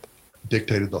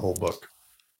 Dictated the whole book.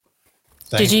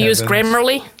 Did you use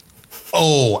Grammarly?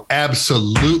 Oh,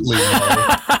 absolutely.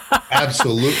 No.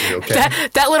 Absolutely. Okay.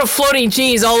 That little floating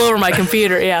G's all over my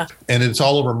computer. Yeah. And it's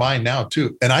all over mine now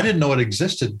too. And I didn't know it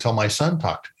existed until my son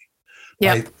talked to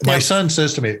me. My son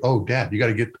says to me, oh, Dad, you got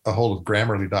to get a hold of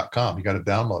Grammarly.com. You got to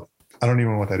download it. I don't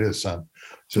even know what that is, son.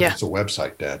 So it's a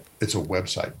website, Dad. It's a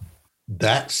website.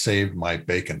 That saved my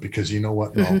bacon, because you know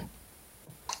what? No.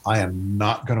 I am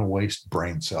not going to waste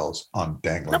brain cells on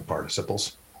dangling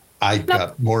participles. I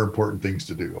got more important things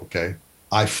to do, okay?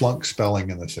 I flunked spelling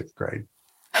in the 6th grade.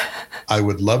 I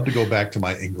would love to go back to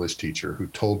my English teacher who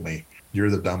told me,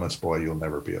 you're the dumbest boy, you'll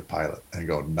never be a pilot. And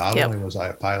go, not only was I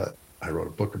a pilot, I wrote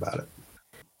a book about it.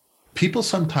 People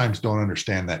sometimes don't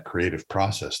understand that creative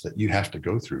process that you have to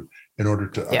go through in order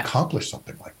to accomplish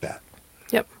something like that.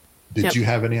 Yep. Did you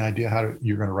have any idea how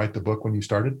you're going to write the book when you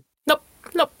started? Nope.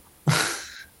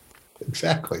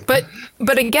 Exactly.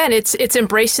 But again, it's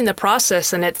embracing the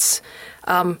process, and it's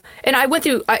and I went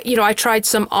through. I tried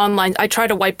some online. I tried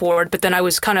a whiteboard, but then I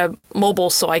was kind of mobile,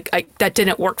 so I that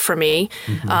didn't work for me.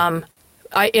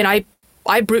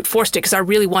 I brute forced it because I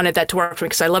really wanted that to work for me,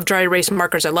 because I love dry erase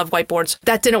markers. I love whiteboards.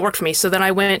 That didn't work for me. So then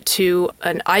I went to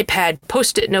an iPad,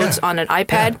 Post-it notes on an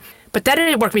iPad, but that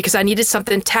didn't work for me because I needed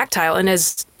something tactile. And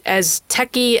as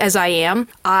techie as I am,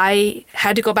 I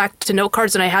had to go back to note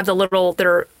cards, and I had the little that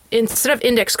are, instead of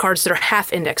index cards, they're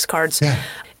half index cards. Yeah.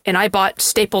 And I bought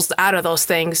staples out of those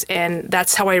things, and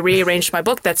that's how I rearranged my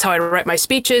book. That's how I write my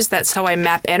speeches. That's how I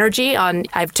map energy on,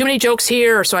 I have too many jokes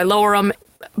here, so I lower them.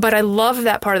 But I love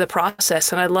that part of the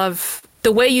process, and I love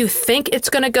the way you think it's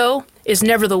going to go is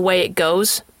never the way it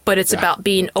goes, but it's about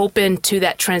being open to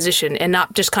that transition and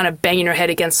not just kind of banging your head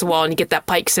against the wall and you get that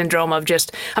Pike syndrome of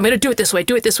just, I'm going to do it this way.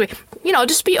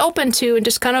 Just be open to and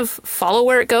just kind of follow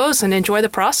where it goes and enjoy the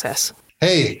process.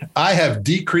 Hey, I have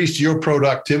decreased your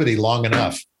productivity long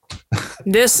enough.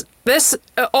 This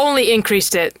only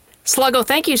increased it. Sluggo,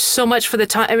 thank you so much for the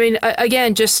time. I mean,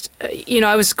 again, just,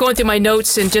 I was going through my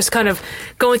notes and just kind of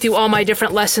going through all my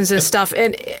different lessons and stuff.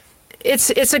 And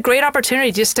it's a great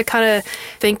opportunity just to kind of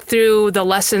think through the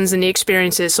lessons and the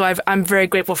experiences. So I'm very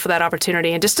grateful for that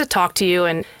opportunity, and just to talk to you.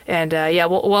 And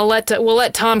we'll let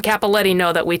Tom Capoletti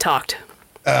know that we talked.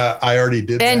 I already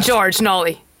did. And that. George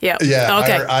Nolly. Yeah. Yeah.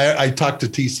 Okay. I talked to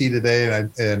TC today,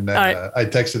 and right. I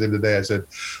texted him today. I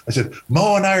said,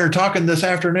 Mo and I are talking this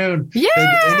afternoon. Yeah.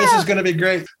 And this is going to be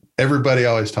great. Everybody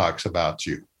always talks about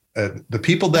you. The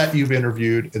people that you've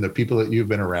interviewed and the people that you've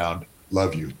been around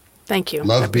love you. Thank you.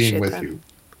 Love being with you.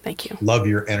 Thank you. Love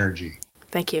your energy.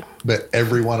 Thank you. But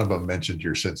every one of them mentioned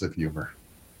your sense of humor.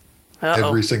 Uh-oh.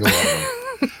 Every single one of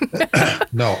them.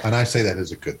 No, and I say that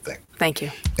as a good thing. Thank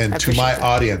you. And to my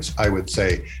audience, I would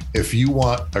say, if you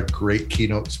want a great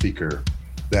keynote speaker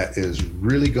that is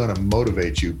really going to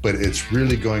motivate you, but it's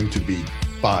really going to be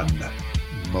fun,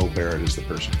 Mo Barrett is the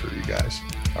person for you guys.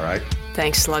 All right?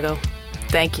 Thanks, Sluggo.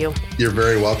 Thank you. You're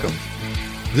very welcome.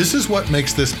 This is what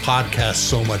makes this podcast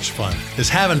so much fun, is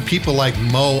having people like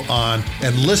Mo on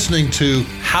and listening to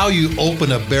how you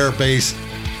open a bare base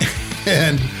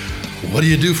and what do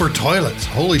you do for toilets?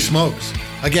 Holy smokes.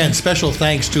 Again, special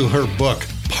thanks to her book,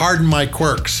 Pardon My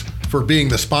Quirks, for being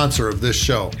the sponsor of this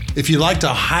show. If you'd like to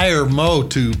hire Mo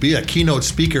to be a keynote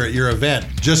speaker at your event,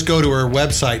 just go to her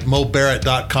website,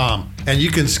 mobarrett.com, and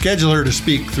you can schedule her to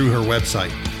speak through her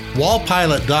website.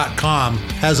 Wallpilot.com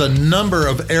has a number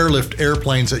of airlift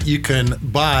airplanes that you can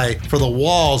buy for the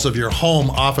walls of your home,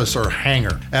 office, or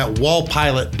hangar at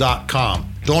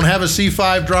wallpilot.com. Don't have a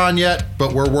C5 drawn yet,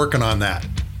 but we're working on that.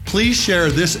 Please share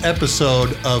this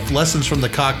episode of Lessons from the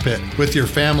Cockpit with your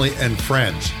family and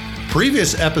friends.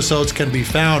 Previous episodes can be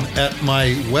found at my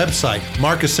website,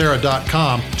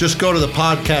 markhassera.com. Just go to the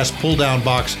podcast pull-down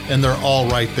box and they're all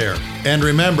right there. And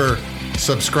remember,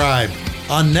 subscribe.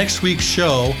 On next week's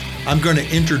show, I'm going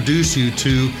to introduce you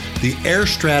to the air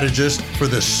strategist for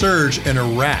the surge in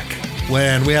Iraq,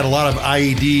 when we had a lot of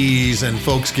IEDs and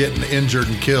folks getting injured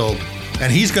and killed.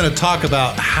 And he's going to talk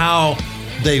about how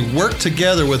they work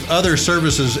together with other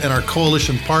services and our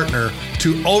coalition partner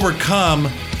to overcome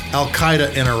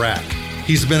Al-Qaeda in Iraq.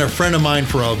 He's been a friend of mine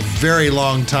for a very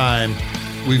long time.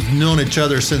 We've known each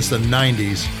other since the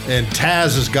 90s, and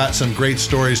Taz has got some great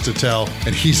stories to tell,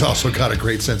 and he's also got a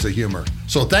great sense of humor.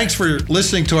 So thanks for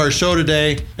listening to our show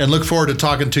today, and look forward to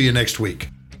talking to you next week.